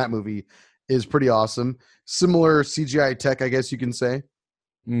cinematography in that movie is pretty awesome. Similar CGI tech, I guess you can say.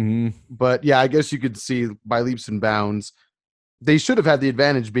 Mm-hmm. But yeah, I guess you could see by leaps and bounds. They should have had the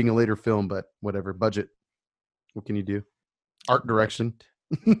advantage being a later film, but whatever. Budget. What can you do? Art direction.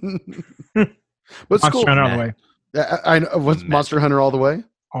 But Monster cool. Hunter all the way. I know. What's Monster Hunter all the way?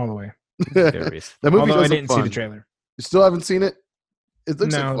 All the way. Various. That movie Although I does look didn't see fun. the trailer. You still haven't seen it? It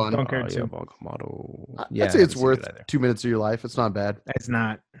looks No, like fun. don't care to. Yeah, I'd say it's worth 2 minutes of your life. It's not bad. It's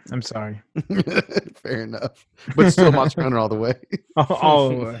not. I'm sorry. Fair enough. But still Monster Hunter all the way.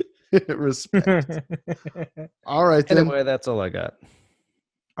 All the Respect. way. All right, then. Anyway, that's all I got.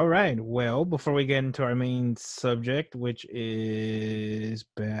 All right. Well, before we get into our main subject, which is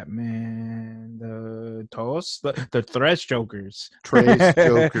Batman, the Thresh Jokers. Trace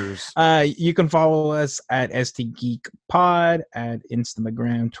Jokers. You can follow us at ST Geek Pod at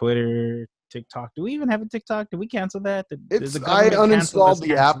Instagram, Twitter, TikTok. Do we even have a TikTok? Did we cancel that? I uninstalled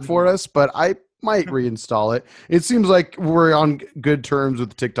the app for us, but I might reinstall it. It seems like we're on good terms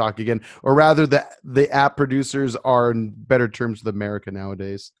with TikTok again, or rather, the app producers are in better terms with America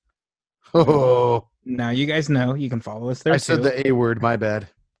nowadays. Oh, Now you guys know you can follow us there. I said too. the A word. My bad.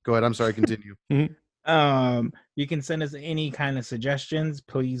 Go ahead. I'm sorry. Continue. You can send us any kind of suggestions.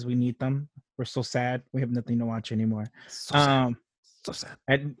 Please, we need them. We're so sad. We have nothing to watch anymore. So sad. So sad.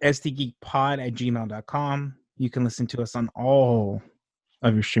 At stgeekpod@gmail.com. You can listen to us on all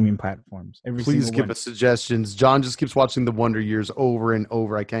of your streaming platforms. Please give us suggestions. John just keeps watching The Wonder Years over and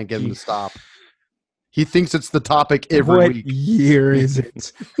over. I can't get him to stop. He thinks it's the topic every week. What year is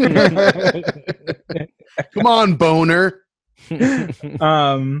it? Come on, boner. Yeah,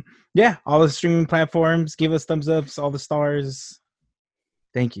 all the streaming platforms. Give us thumbs ups, all the stars.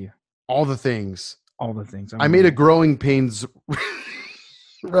 Thank you. All the things. All the things. I made a Growing Pains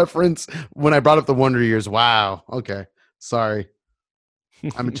reference when I brought up The Wonder Years. Wow. Okay. Sorry.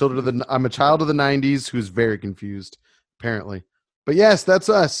 I'm a child of the 90s who's very confused, apparently. But yes, that's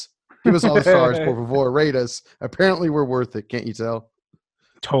us. Give us all the stars, por favor. Rate us. Apparently, we're worth it. Can't you tell?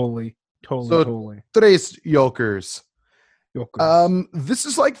 Totally. Tres Jokers. This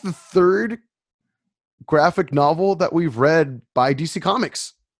is like the third graphic novel that we've read by DC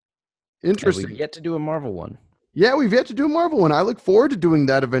Comics. Interesting. We've yet to do a Marvel one. Yeah, we've yet to do a Marvel one. I look forward to doing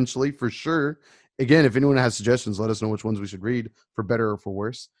that eventually, for sure. Again, if anyone has suggestions, let us know which ones we should read, for better or for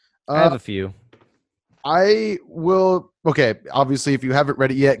worse. I have a few. I will. Okay, obviously, if you haven't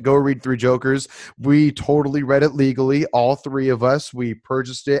read it yet, go read Three Jokers. We totally read it legally, all three of us. We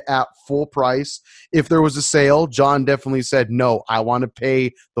purchased it at full price. If there was a sale, John definitely said, no, I want to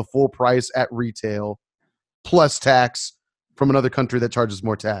pay the full price at retail, plus tax from another country that charges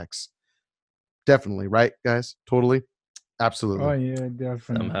more tax. Definitely, right, guys? Totally. Absolutely. Oh, yeah,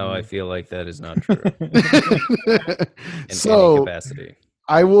 definitely. Somehow I feel like that is not true. In So, any capacity.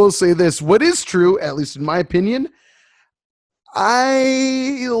 I will say this. What is true, at least in my opinion,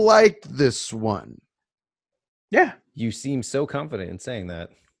 I liked this one. Yeah. You seem so confident in saying that.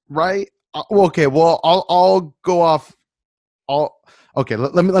 Right? Okay, well, I'll go off. Okay,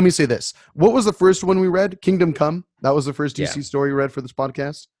 let me say this. What was the first one we read? Kingdom Come. That was the first DC story we read for this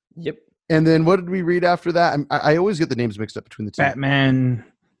podcast. Yep. And then what did we read after that? I always get the names mixed up between the two. Batman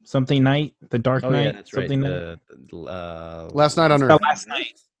something night, the Dark Knight. Yeah, that's right. Something night. Last Night on Earth. Last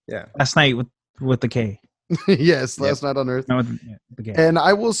night. Yeah. Last night with the K. Yes, Last Night on Earth. No, the K. And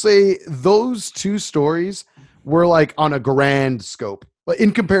I will say those two stories were like on a grand scope, but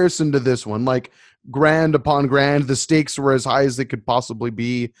in comparison to this one, like grand upon grand, the stakes were as high as they could possibly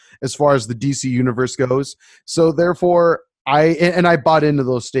be as far as the DC universe goes. So therefore, I bought into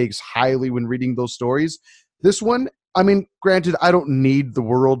those stakes highly when reading those stories. This one, I mean, granted, I don't need the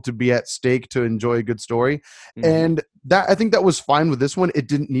world to be at stake to enjoy a good story. Mm-hmm. And that I think that was fine with this one. It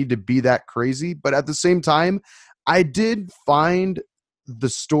didn't need to be that crazy. But at the same time, I did find the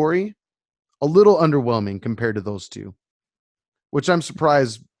story a little underwhelming compared to those two, which I'm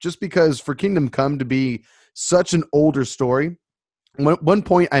surprised, just because for Kingdom Come to be such an older story. One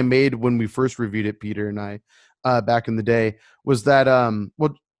point I made when we first reviewed it, Peter and I, back in the day, was that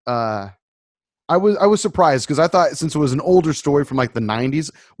I was surprised because I thought, since it was an older story from like the 90s,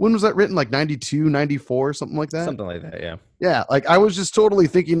 when was that written? Like 92, 94, something like that? Something like that, yeah. Yeah, like I was just totally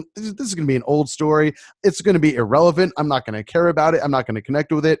thinking, this is going to be an old story. It's going to be irrelevant. I'm not going to care about it. I'm not going to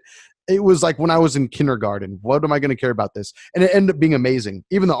connect with it. It was like when I was in kindergarten. What am I going to care about this? And it ended up being amazing.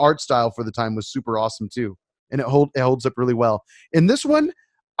 Even the art style for the time was super awesome too. And it holds up really well. In this one,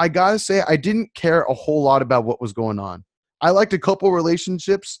 I got to say, I didn't care a whole lot about what was going on. I liked a couple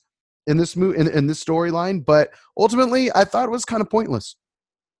relationships in this in this storyline, but ultimately I thought it was kind of pointless.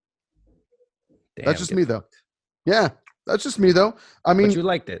 Damn, that's just me though. Yeah, that's just me though. I mean, but you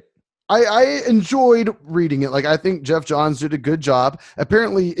liked it. I enjoyed reading it. Like, I think Jeff Johns did a good job.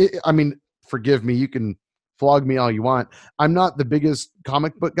 Apparently, I mean, forgive me, you can flog me all you want. I'm not the biggest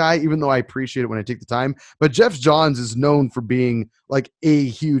comic book guy, even though I appreciate it when I take the time. But Jeff Johns is known for being like a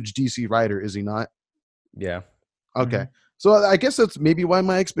huge DC writer, is he not? Yeah. Okay. So I guess that's maybe why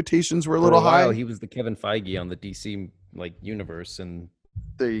my expectations were a little For a while, high. he was the Kevin Feige on the DC like universe, and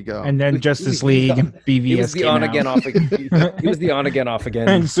There you go. And then Justice League, BVS he was the came on out. again off again. He was the on again off again.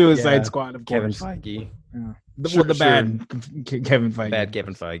 And Suicide Yeah. Squad, of Kevin course. Feige, Yeah. Sure, The bad Kevin Feige. bad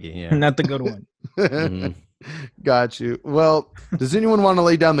Kevin Feige. Yeah. Not the good one. Mhm. Got you. Well, does anyone want to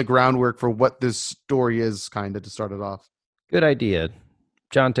lay down the groundwork for what this story is, kind of, to start it off? Good idea,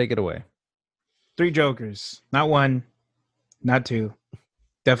 John. Take it away. 3 Jokers. Not 1, not 2.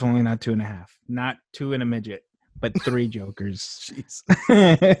 Definitely not 2.5. Not 2 and a midget, but 3 Jokers. Jeez.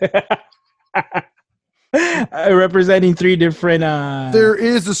 Representing 3 different There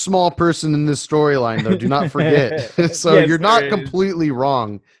is a small person in this storyline, though. Do not forget. So Yes, you're not there is. completely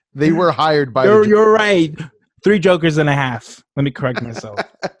wrong. They were hired by. You're right. 3 Jokers and a half. Let me correct myself.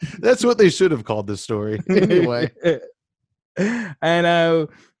 That's what they should have called this story. Anyway, and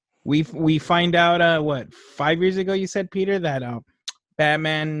we find out what 5 years ago you said, Peter, that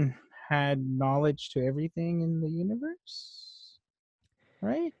Batman had knowledge to everything in the universe,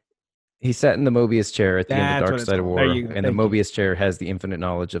 right? He sat in the Mobius chair at the end That's of what Dark it's Side of called. War, There you go. and the Thank you. Mobius chair has the infinite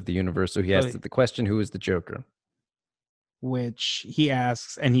knowledge of the universe. So he asked Okay. the question, "Who is the Joker?" Which he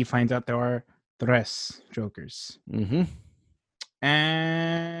asks, and he finds out there are 3 Jokers. Mm-hmm.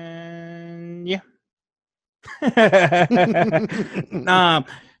 And yeah.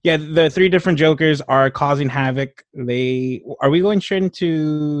 Yeah, the 3 different Jokers are causing havoc. Are we going straight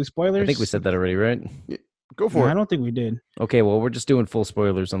into spoilers? I think we said that already, right? go No, for I it. don't think we did. Okay, well, we're just doing full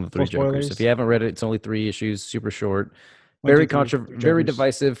spoilers on the 3 Full Jokers. spoilers. If you haven't read it, it's only 3 issues, super short, One, very two, three, very Jokers.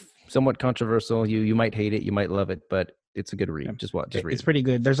 divisive, somewhat controversial. You might hate it, you might love it, but it's a good read. Yeah. Just read It's it. pretty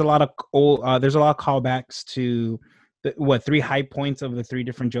good. There's a lot of there's a lot of callbacks to 3 high points of the 3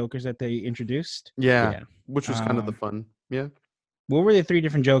 different Jokers that they introduced. Yeah, Yeah. which was kind of the Um, fun. Yeah. What were the 3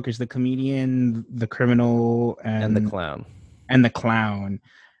 different Jokers? The comedian, the criminal, And the clown. and the clown.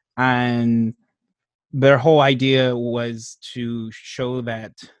 And their whole idea was to show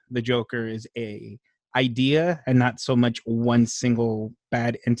that the Joker is a idea and not so much one single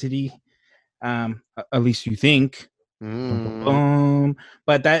bad entity. At least you think. Mm.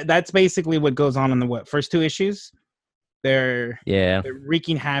 But that's basically what goes on in the first 2 issues. They're Yeah.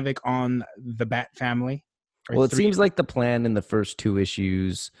 wreaking havoc on the Bat family. Or Well, it 3. seems like the plan in the first 2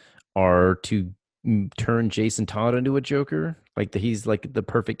 issues are to turn Jason Todd into a Joker. Like he's like the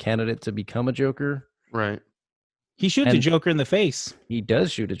perfect candidate to become a Joker. Right. He shoots a and- Joker in the face. He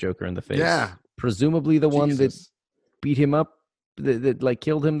does shoot a Joker in the face. Yeah. Presumably the one that Jesus. beat him up, that like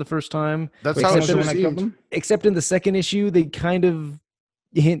killed him the first time. That's Wait, how it Someone should that have killed seemed. him? Except in the second issue, they kind of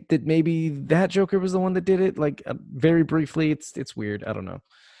hint that maybe that Joker was the one that did it. Like very briefly, it's weird. I don't know.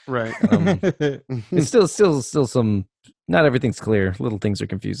 Right. It's still some. Not everything's clear. Little things are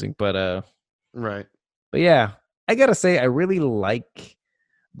confusing, but Right. yeah, I gotta say, I really like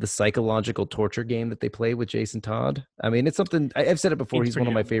the psychological torture game that they play with Jason Todd. I mean, it's something I've said it before. It's He's one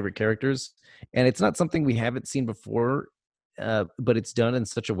of pretty my favorite characters, and it's not something we haven't seen before, but it's done in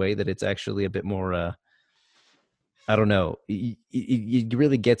such a way that it's actually a bit more. I don't know. It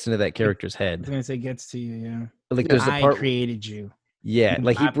really gets into that character's I was head. gonna say gets to you, yeah. Like there's a I part. created you. Yeah,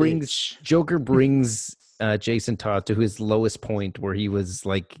 like he My brings bitch. Joker brings Jason Todd to his lowest point where he was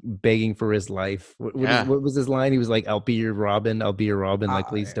like begging for his life. Yeah. What was his line? He was like, "I'll be your Robin. I'll be your Robin. Like, Ah,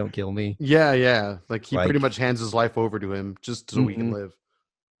 please yeah. don't kill me." Yeah, yeah. Like he pretty Like- much hands his life over to him just so he can Mhm. live.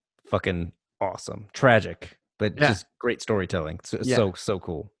 Fucking awesome, tragic, but Yeah. just great storytelling. Yeah. So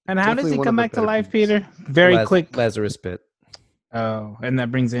cool. And how does Definitely he one come of the back to better life, pieces. Peter? Very quick. Lazarus Pit. Oh, and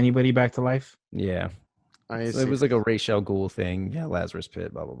that brings anybody back to life? Yeah, I so see. it was like a Ra's al Ghul thing. Yeah, Lazarus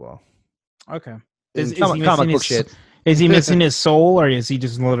Pit. Blah blah blah. Okay. In- Is Comic, he comic missing book his, shit. Is he missing his soul, or is he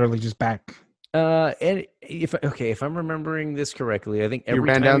just literally just back? And if I'm remembering this correctly, I think He every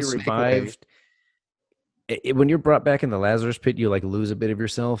ran time down you're Snake Way. revived, when you're brought back in the Lazarus Pit, you like lose a bit of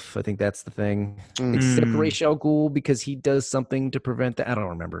yourself. I think that's the thing. Mm. Except Mm. Ra's al Ghul, because he does something to prevent that. I don't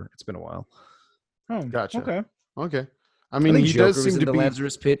remember. It's been a while. Oh, Gotcha. Okay. Okay. I I mean, think he Joker does was seem in to the be.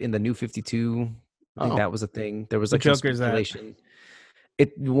 Lazarus Pit in the New 52. I think Oh. that was a thing. There was What like some Joker is that? speculation.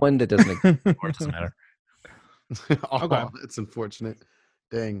 One that doesn't exist anymore. It doesn't matter. Oh, Okay. that's unfortunate.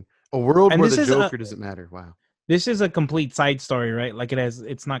 Dang. A world And where this the is a- Joker doesn't matter. Wow. This is a complete side story, right? Like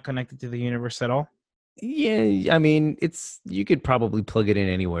it's not connected to the universe at all. Yeah, I mean, you could probably plug it in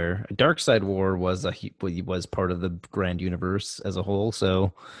anywhere. Dark Side War was part of the grand universe as a whole.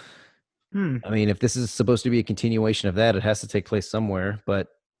 So, Hmm. I mean, if this is supposed to be a continuation of that, it has to take place somewhere. But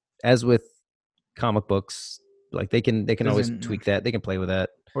as with comic books. Like they can always Doesn't- tweak that. They can play with that.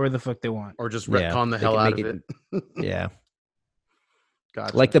 or the fuck they want. Or just Yeah, retcon the they hell can out make of it. Yeah.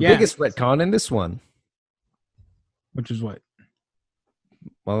 Gotcha. Like the Yeah. biggest retcon in this one. Which is what?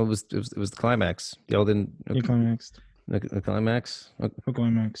 Well, it was the climax. Y'all didn't. You climaxed. The climax. Who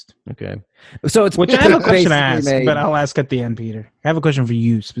climaxed? Okay. So it's Which I have a question to basically ask, made- but I'll ask at the end, Peter. I have a question for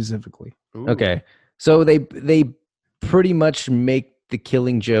you specifically. Ooh. Okay. So they pretty much make the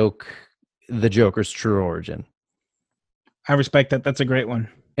Killing Joke the Joker's true origin. I respect that. That's a great one.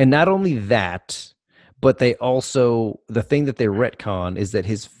 And not only that, but they also the thing that they retcon is that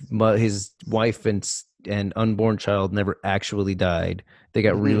his wife and unborn child never actually died. They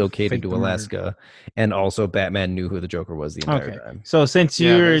got Mhm. relocated Faked to the murder. Alaska, and also Batman knew who the Joker was the entire Okay. time. So since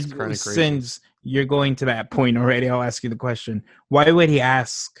Yeah, you're that's kinda crazy. going to that point already, I'll ask you the question. Why would he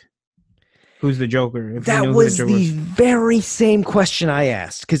ask who's the Joker? If he That knew who was Joker the very same question I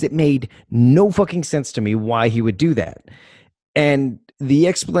asked because it made no fucking sense to me why he would do that. And the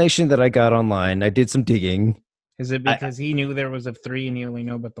explanation that I got online, I did some digging. Is it because he knew there was a 3 and he only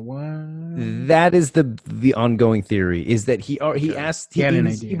knew about the 1? That is the ongoing theory is that he asked He had an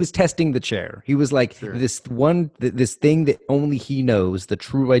he idea. was testing the chair. He was like Sure. this thing that only he knows, the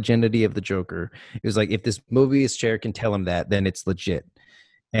true identity of the Joker. It was like if this Mobius chair can tell him that, then it's legit.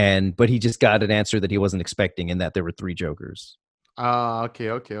 But he just got an answer that he wasn't expecting, and that there were 3 Jokers.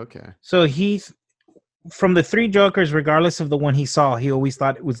 Okay. So he's from the 3 Jokers, regardless of the one he saw, he always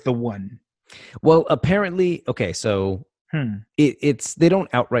thought it was the one. Well, apparently, okay, so it's they don't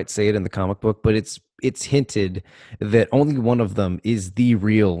outright say it in the comic book, but it's hinted that only one of them is the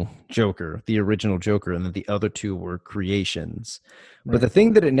real Joker, the original Joker, and that the other 2 were creations. But Right. the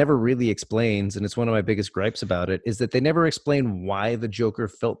thing that it never really explains, and it's one of my biggest gripes about it, is that they never explain why the Joker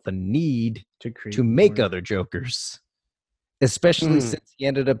felt the need to make more. other Jokers, especially Hmm. since he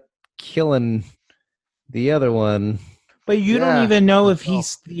ended up killing the other one. But you Yeah. don't even know if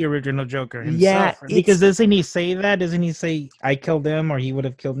he's the original Joker himself. Yeah, right? Because doesn't he say that? Doesn't he say, I killed him or he would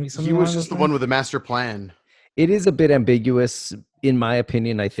have killed me? He Something was along just the those one lines? with the master plan. It is a bit ambiguous, in my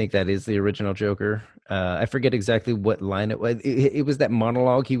opinion. I think that is the original Joker. I forget exactly what line it was. It was that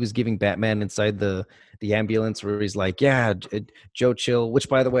monologue he was giving Batman inside the ambulance, where he's like, "Yeah, Joe Chill." Which,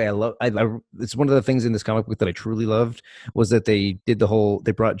 by the way, I love. It's one of the things in this comic book that I truly loved was that they did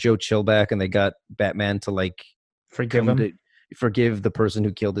they brought Joe Chill back and they got Batman to like Forgive come him. to forgive the person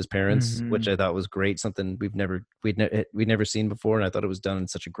who killed his parents, Mhm. which I thought was great. Something we'd never seen before, and I thought it was done in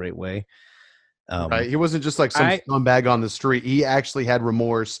such a great way. Right? He wasn't just like some scumbag on the street. He actually had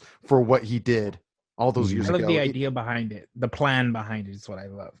remorse for what he did all those years I love ago. the idea behind it. The plan behind it is what I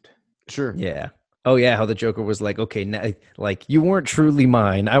loved. Sure. Yeah. Oh yeah, how the Joker was like, okay, now, like you weren't truly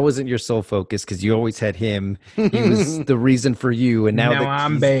mine. I wasn't your sole focus because you always had him. He was the reason for you, and now that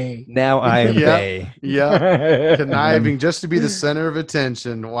I'm he's- Bay. Now I am Yeah. Bay. Yeah. Conniving just to be the center of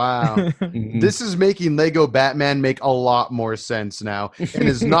attention. Wow. Mhm. This is making Lego Batman make a lot more sense now and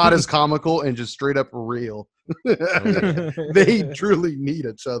is not as comical and just straight up real. They truly need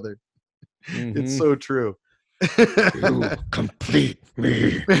each other. Mhm. It's so true. You complete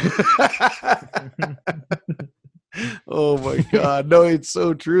me. Oh my god. No, it's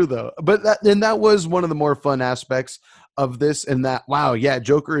so true though. But that was one of the more fun aspects of this, and that wow, yeah,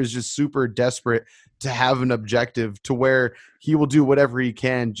 Joker is just super desperate to have an objective to where he will do whatever he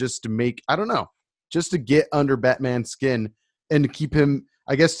can just to make, I don't know, just to get under Batman's skin and to keep him,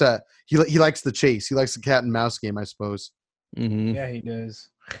 I guess he likes the chase. He likes the cat and mouse game, I suppose. Mhm. Yeah, he does.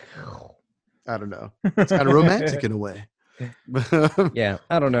 I don't know. It's kind of romantic in a way. Yeah,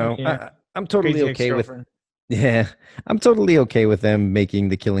 I don't know. Yeah. I'm totally Crazy okay with. ex-girlfriend. Yeah, I'm totally okay with them making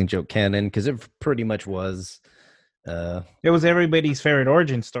the Killing Joke canon because it pretty much was. It was everybody's favorite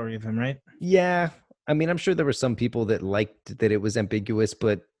origin story of him, right? Yeah, I mean, I'm sure there were some people that liked that it was ambiguous,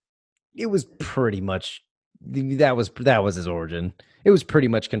 but it was pretty much that was his origin. It was pretty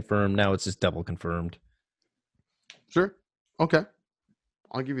much confirmed. Now it's just double confirmed. Sure. Okay.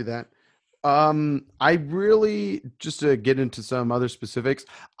 I'll give you that. I really, just to get into some other specifics,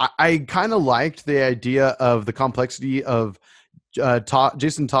 I kind of liked the idea of the complexity of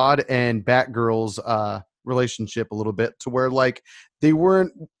Jason Todd and Batgirl's relationship a little bit, to where like they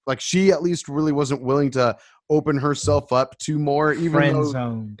weren't like, she at least really wasn't willing to open herself up to more, even Friend though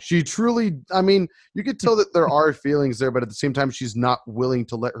zone. she truly, I mean, you could tell that there are feelings there, but at the same time, she's not willing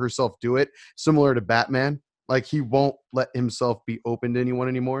to let herself do it. Similar to Batman, like he won't let himself be open to anyone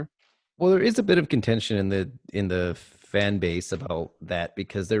anymore. Well, there is a bit of contention in the fan base about that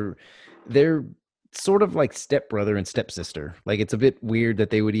because they're sort of like stepbrother and stepsister. Like it's a bit weird that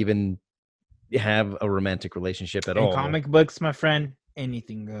they would even have a romantic relationship at In all. comic books, my friend,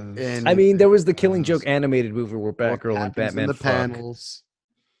 anything goes. And I mean, there was the Killing goes. Joke animated movie where What Batgirl and happens Batman in the fuck. panels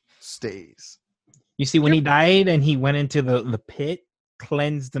stays. You see, when he died and he went into the pit,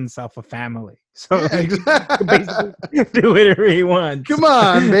 cleansed himself a family. So Yeah, he can exactly. basically do whatever he wants. Come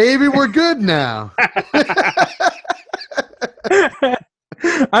on, baby, we're good now.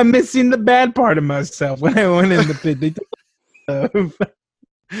 I'm missing the bad part of myself when I went in the pit. They took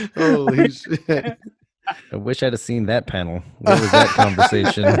Holy shit. I wish I'd have seen that panel. What was that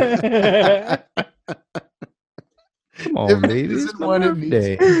conversation? Come on, If baby. this It's isn't my what it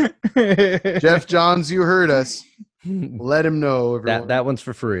needs. birthday. Jeff Johns, you heard us. Let him know, everyone. that one's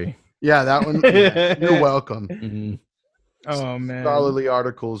for free. Yeah, that one. Yeah, you're welcome. Mhm. Oh man. Scholarly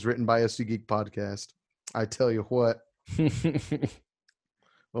articles written by SC Geek Podcast. I tell you what.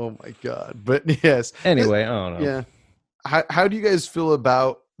 Oh my god. But yes. Anyway, I don't know. Yeah. How do you guys feel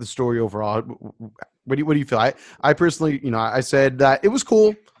about the story overall? What do you feel? I personally, I said that it was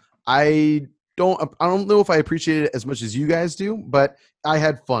cool. I don't know if I appreciate it as much as you guys do, but I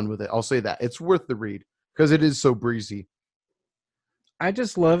had fun with it. I'll say that. It's worth the read because it is so breezy. I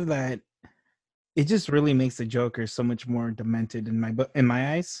just love that it just really makes the Joker so much more demented in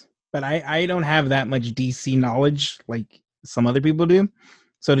my eyes. But I don't have that much DC knowledge like some other people do.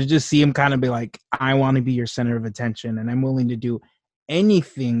 So to just see him kind of be like, I want to be your center of attention and I'm willing to do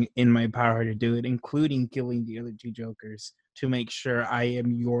anything in my power to do it, including killing the other two Jokers to make sure I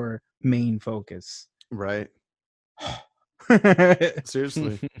am your main focus. Right.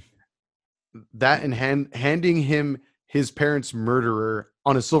 Seriously. That and handing him his parents' murderer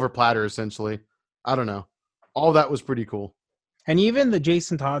on a silver platter, essentially. I don't know. All that was pretty cool. And even the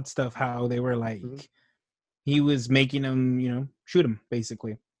Jason Todd stuff, how they were like, Mhm. he was making him, shoot him,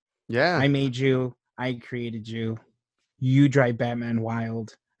 basically. Yeah. I made you. I created you. You drive Batman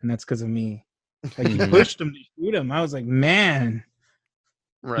wild, and that's because of me. Like, he Mhm. pushed him to shoot him. I was like, man,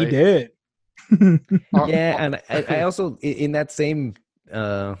 right. he did. Yeah, and I also in that same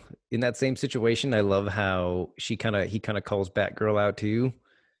situation, I love how he kind of calls Batgirl out too,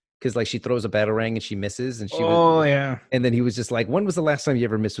 because like she throws a batarang and she misses, and Yeah. and then he was just like, when was the last time you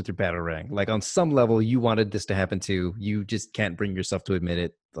ever missed with your batarang? Like on some level, you wanted this to happen too. You just can't bring yourself to admit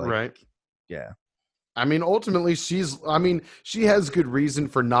it. Like, Right. Yeah. I mean, ultimately, she has good reason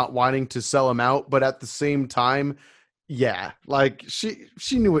for not wanting to sell him out, but at the same time, yeah, like she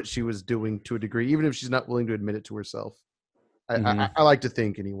knew what she was doing to a degree, even if she's not willing to admit it to herself. Mhm. I like to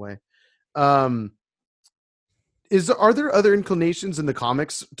think anyway. Are there other inclinations in the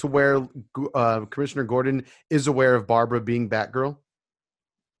comics to where Commissioner Gordon is aware of Barbara being Batgirl?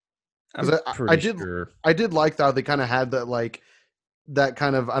 I'm I pretty did- sure. I did like how they kind of had that, like, that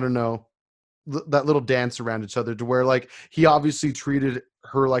kind of, I don't know, that little dance around each other to where, like, he obviously treated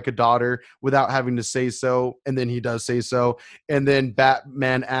her like a daughter without having to say so, and then he does say so, and then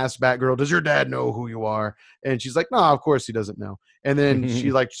Batman asks Batgirl, does your dad know who you are? And she's like, no, of course he doesn't know. And then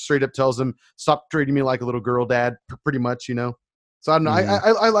she like straight up tells him, stop treating me like a little girl, Dad, pretty much, So I don't know.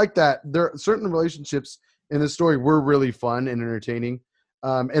 I like that. There are certain relationships in the story were really fun and entertaining.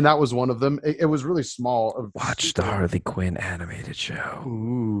 And that was one of them. It was really small. Watch the Harley Quinn animated show.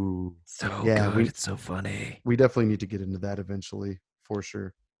 Ooh. So Yeah, good. we- It's so funny. We definitely need to get into that eventually, for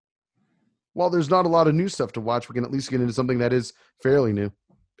sure. While there's not a lot of new stuff to watch, we can at least get into something that is fairly new.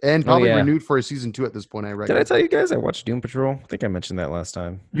 And probably yeah. renewed for a season 2 at this point, I reckon. Did I tell you guys I watched Doom Patrol? I think I mentioned that last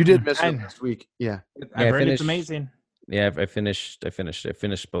time. You did mention it I- last week. Yeah. I've I heard finished- it's amazing. Yeah, I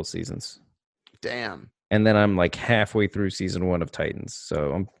finished both seasons. Damn. And then I'm like halfway through season 1 of Titans.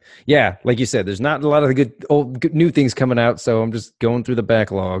 So like you said, there's not a lot of good new things coming out. So I'm just going through the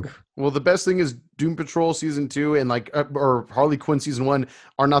backlog. Well, the best thing is Doom Patrol season 2 and or Harley Quinn season 1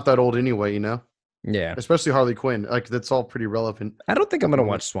 are not that old anyway, Yeah. Especially Harley Quinn. Like, that's all pretty relevant. I don't think I'm going to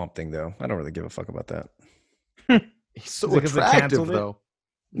watch Swamp Thing though. I don't really give a fuck about that. He's so Is it 'cause they attractive, canceled it? though.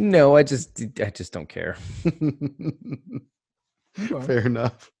 No, I just don't care. Fair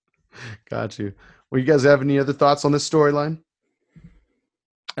enough. Got you. Well, you guys have any other thoughts on this storyline?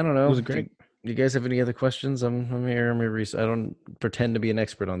 I don't know. It was great. You guys have any other questions? I'm here. I don't pretend to be an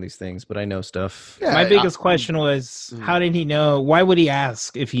expert on these things, but I know stuff. Yeah, My biggest question was, how did he know? Why would he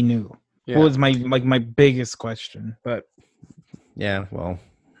ask if he knew? Yeah. What was my biggest question? But Yeah, well,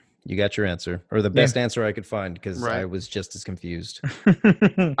 you got your answer, or the best answer I could find, because Right. I was just as confused.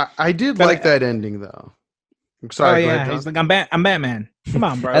 I did But like that ending, though. Sorry, oh go yeah, ahead, he's like, I'm Batman. Come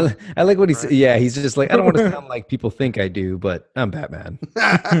on, bro. I like what he said. Right. Yeah, he's just like, I don't want to sound like people think I do, but I'm Batman.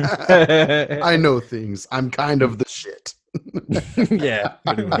 John. I know things. I'm kind of the shit. Yeah,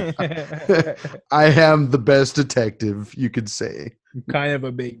 pretty much. I am the best detective, you could say. Kind of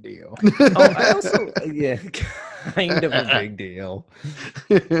a big deal. Oh, I also yeah. kind of a big deal.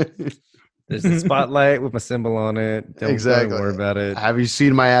 There's a spotlight with my symbol on it. Don't Exactly. worry about it. Have you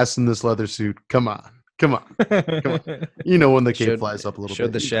seen my ass in this leather suit? Come on. You know when the cape Showed- flies up a little Showed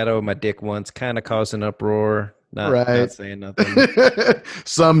bit. the shadow of my dick once, kind of caused an uproar. Not Right. saying nothing.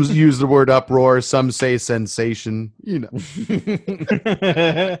 Some use the word uproar. Some say sensation. You know.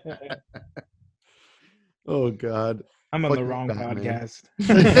 Oh God. I'm on the Fucking wrong Batman. podcast.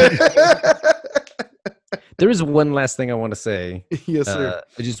 There is one last thing I want to say. Yes, sir.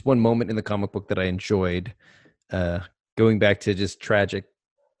 Just one moment in the comic book that I enjoyed. Going back to just tragic,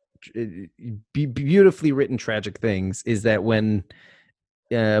 beautifully written tragic things is that when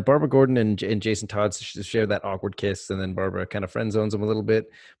Barbara Gordon and Jason Todd share that awkward kiss, and then Barbara kind of friend zones him a little bit,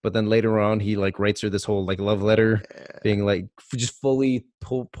 but then later on he like writes her this whole like love letter, being like just fully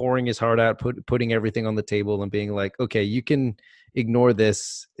pouring his heart out, putting everything on the table, and being like, okay, you can ignore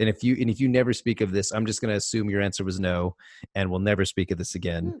this, and if you never speak of this, I'm just going to assume your answer was no, and we'll never speak of this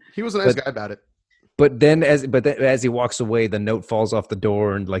again. He was a nice guy about it. But then as he walks away, the note falls off the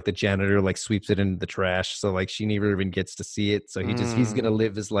door, and like the janitor like sweeps it into the trash. So like she never even gets to see it. So he's gonna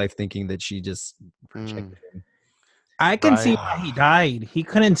live his life thinking that she just rejected him. I can see why he died. He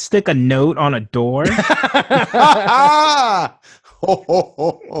couldn't stick a note on a door. There,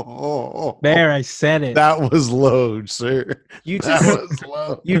 I said it. That was low, sir. You That just was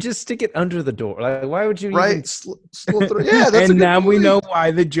low. you just stick it under the door. Like why would you even Right? Slip through. Yeah, that's a and good now we point. know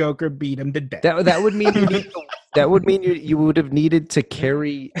why the Joker beat him to death. that would mean you would have needed to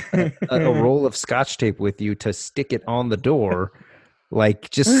carry a roll of scotch tape with you to stick it on the door. Like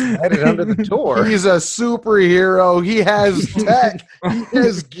just slide it under the door. He's a superhero. He has tech. He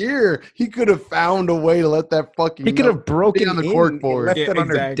has gear. He could have found a way to let that fucking. He could have broken on the in cork and board. left Yeah, it on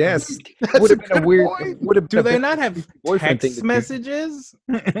her exactly. desk. That's Would have a been a good weird. point. Would have Do they not have boyfriend thing text to do. messages?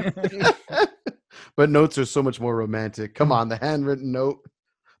 But notes are so much more romantic. Come on, the handwritten note,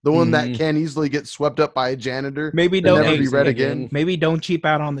 the one that can easily get swept up by a janitor. Maybe and don't never be hey, read again. Maybe don't cheap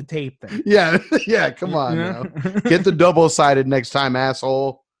out on the tape then. Yeah, yeah. Come on now. Get the double-sided next time,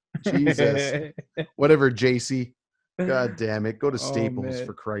 asshole. Jesus. Whatever, JC. God damn it. Go to Staples man.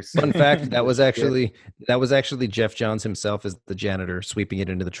 for Christ's Fun sake. fact: that was actually Jeff Johns himself as the janitor sweeping it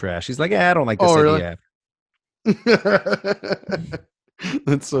into the trash. He's like, I don't like this Oh, idea.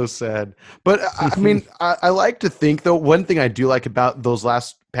 That's so sad. But I mean, I like to think though, one thing I do like about those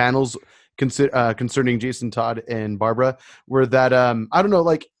last panels concerning Jason Todd and Barbara were that I don't know,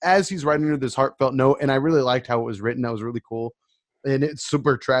 like as he's writing her this heartfelt note, and I really liked how it was written. That was really cool. And it's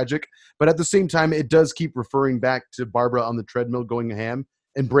super tragic, but at the same time, it does keep referring back to Barbara on the treadmill going ham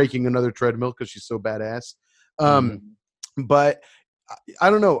and breaking another treadmill because she's so badass. But I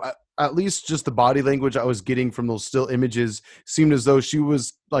don't know. At least just the body language I was getting from those still images seemed as though she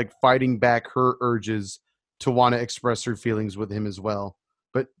was like fighting back her urges to want to express her feelings with him as well,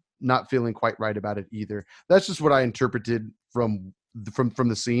 but not feeling quite right about it either. That's just what I interpreted from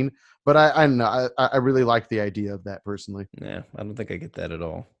the scene. But I don't know. I really like the idea of that personally. Yeah, I don't think I get that at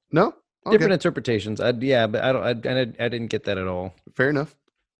all. No, okay. Different interpretations. But I didn't get that at all. Fair enough.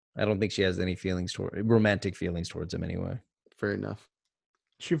 I don't think she has any romantic feelings towards him anyway. Fair enough.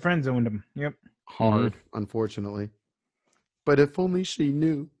 She friend zoned him. Yep. Hard, unfortunately. But if only she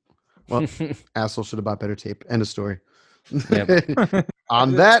knew. Well, asshole should have bought better tape. End of story. Yep.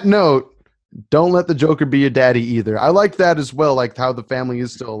 On that note, don't let the Joker be your daddy either. I like that as well, like how the family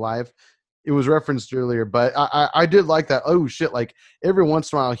is still alive. It was referenced earlier, but I did like that. Oh, shit. Like every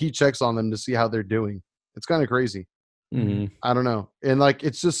once in a while, he checks on them to see how they're doing. It's kind of crazy. Mm-hmm. I don't know. And like,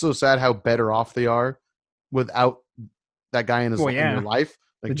 it's just so sad how better off they are without that guy in in their life.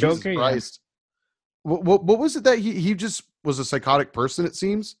 Like the Jesus Joker, Christ. Yeah. What was it that he just was a psychotic person, it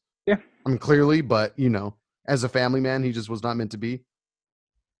seems? Yeah. I mean, clearly, but you know, as a family man, he just was not meant to be.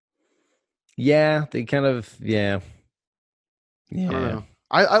 Yeah, they kind of Yeah. I don't know.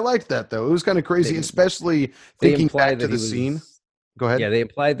 I liked that though. It was kind of crazy, especially thinking back to the scene. Go ahead. Yeah, they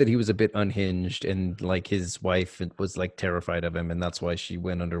implied that he was a bit unhinged and like his wife was like terrified of him, and that's why she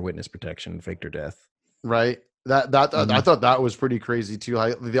went under witness protection and faked her death. Right. I thought that was pretty crazy too.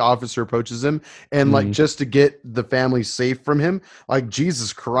 Like the officer approaches him and like just to get the family safe from him, like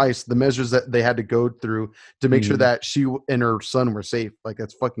Jesus Christ, the measures that they had to go through to make sure that she and her son were safe. Like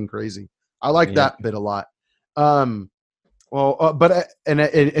that's fucking crazy. I like that bit a lot. But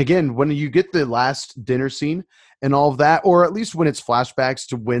again, when you get the last dinner scene and all of that, or at least when it's flashbacks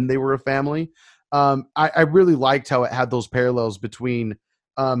to when they were a family, I really liked how it had those parallels between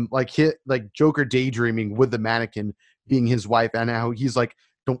like Joker daydreaming with the mannequin being his wife and how he's like,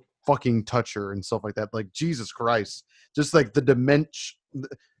 don't fucking touch her and stuff like that. Like Jesus Christ, just like the dimension.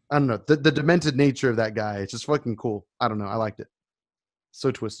 I don't know. The demented nature of that guy. It's just fucking cool. I don't know. I liked it.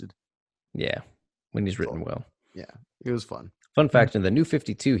 So twisted. Yeah, when he's written well. It was fun. Fun fact: in the New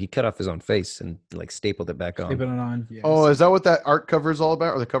 52, he cut off his own face and like stapled it back on. Keep it on. Yes. Oh, is that what that art cover is all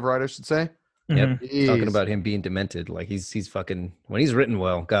about, or the cover art, I should say? Yep, Mhm. talking Jeez. about him being demented. Like he's fucking when he's written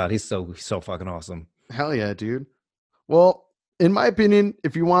well. God, he's so fucking awesome. Hell yeah, dude. Well, in my opinion,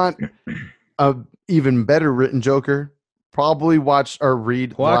 if you want a even better written Joker, probably watch or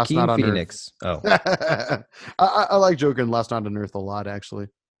read The Last Joaquin Night on Phoenix. Oh, Earth. I like Joker and Last Night on Earth a lot, actually.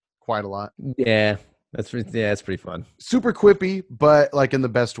 Quite a lot. yeah, that's pretty fun. Super quippy, but like in the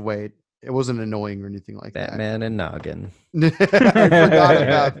best way. It wasn't annoying or anything like Batman and Noggin. that. I forgot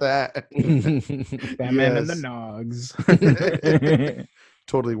about that. Batman and the Nogs.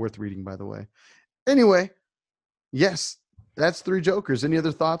 Totally worth reading, by the way. Anyway, yes, that's 3 Jokers. Any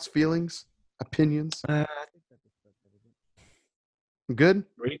other thoughts, feelings, opinions? Good?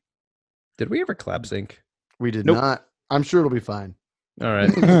 Did we ever clap sync? We did Nope. not. I'm sure it'll be fine. All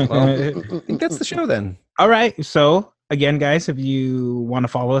right. Well, I think that's the show then. All right. So again, guys, if you want to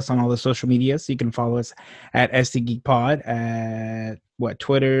follow us on all the social medias, you can follow us at SD Geek Pod at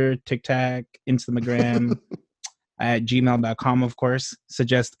Twitter, TikTok, Instagram, at gmail.com, of course.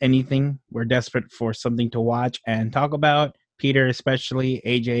 Suggest anything. We're desperate for something to watch and talk about. Peter, especially.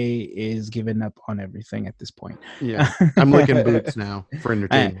 AJ is giving up on everything at this point. Yeah. I'm licking boots now for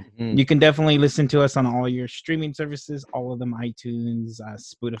entertainment. You can definitely listen to us on all your streaming services, all of them: iTunes,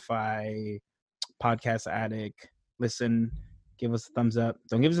 Spotify, Podcast Addict. Listen, give us a thumbs up.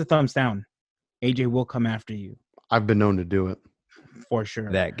 Don't give us a thumbs down. AJ will come after you I've been known to do it. for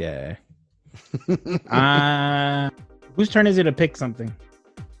sure. That guy. Whose turn is it to pick something?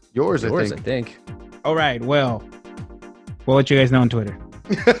 Yours, Yours, I I think. All right. Well, we'll let you guys know on Twitter.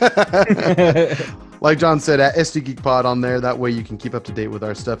 think. Like John said, at SD Geek Pod on there. That way you can keep up to date with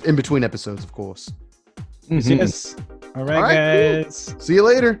our stuff in between episodes, of course. Mhm. Yes. All right, All right, cool. guys. See you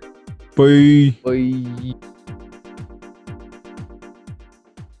later. Bye. Bye.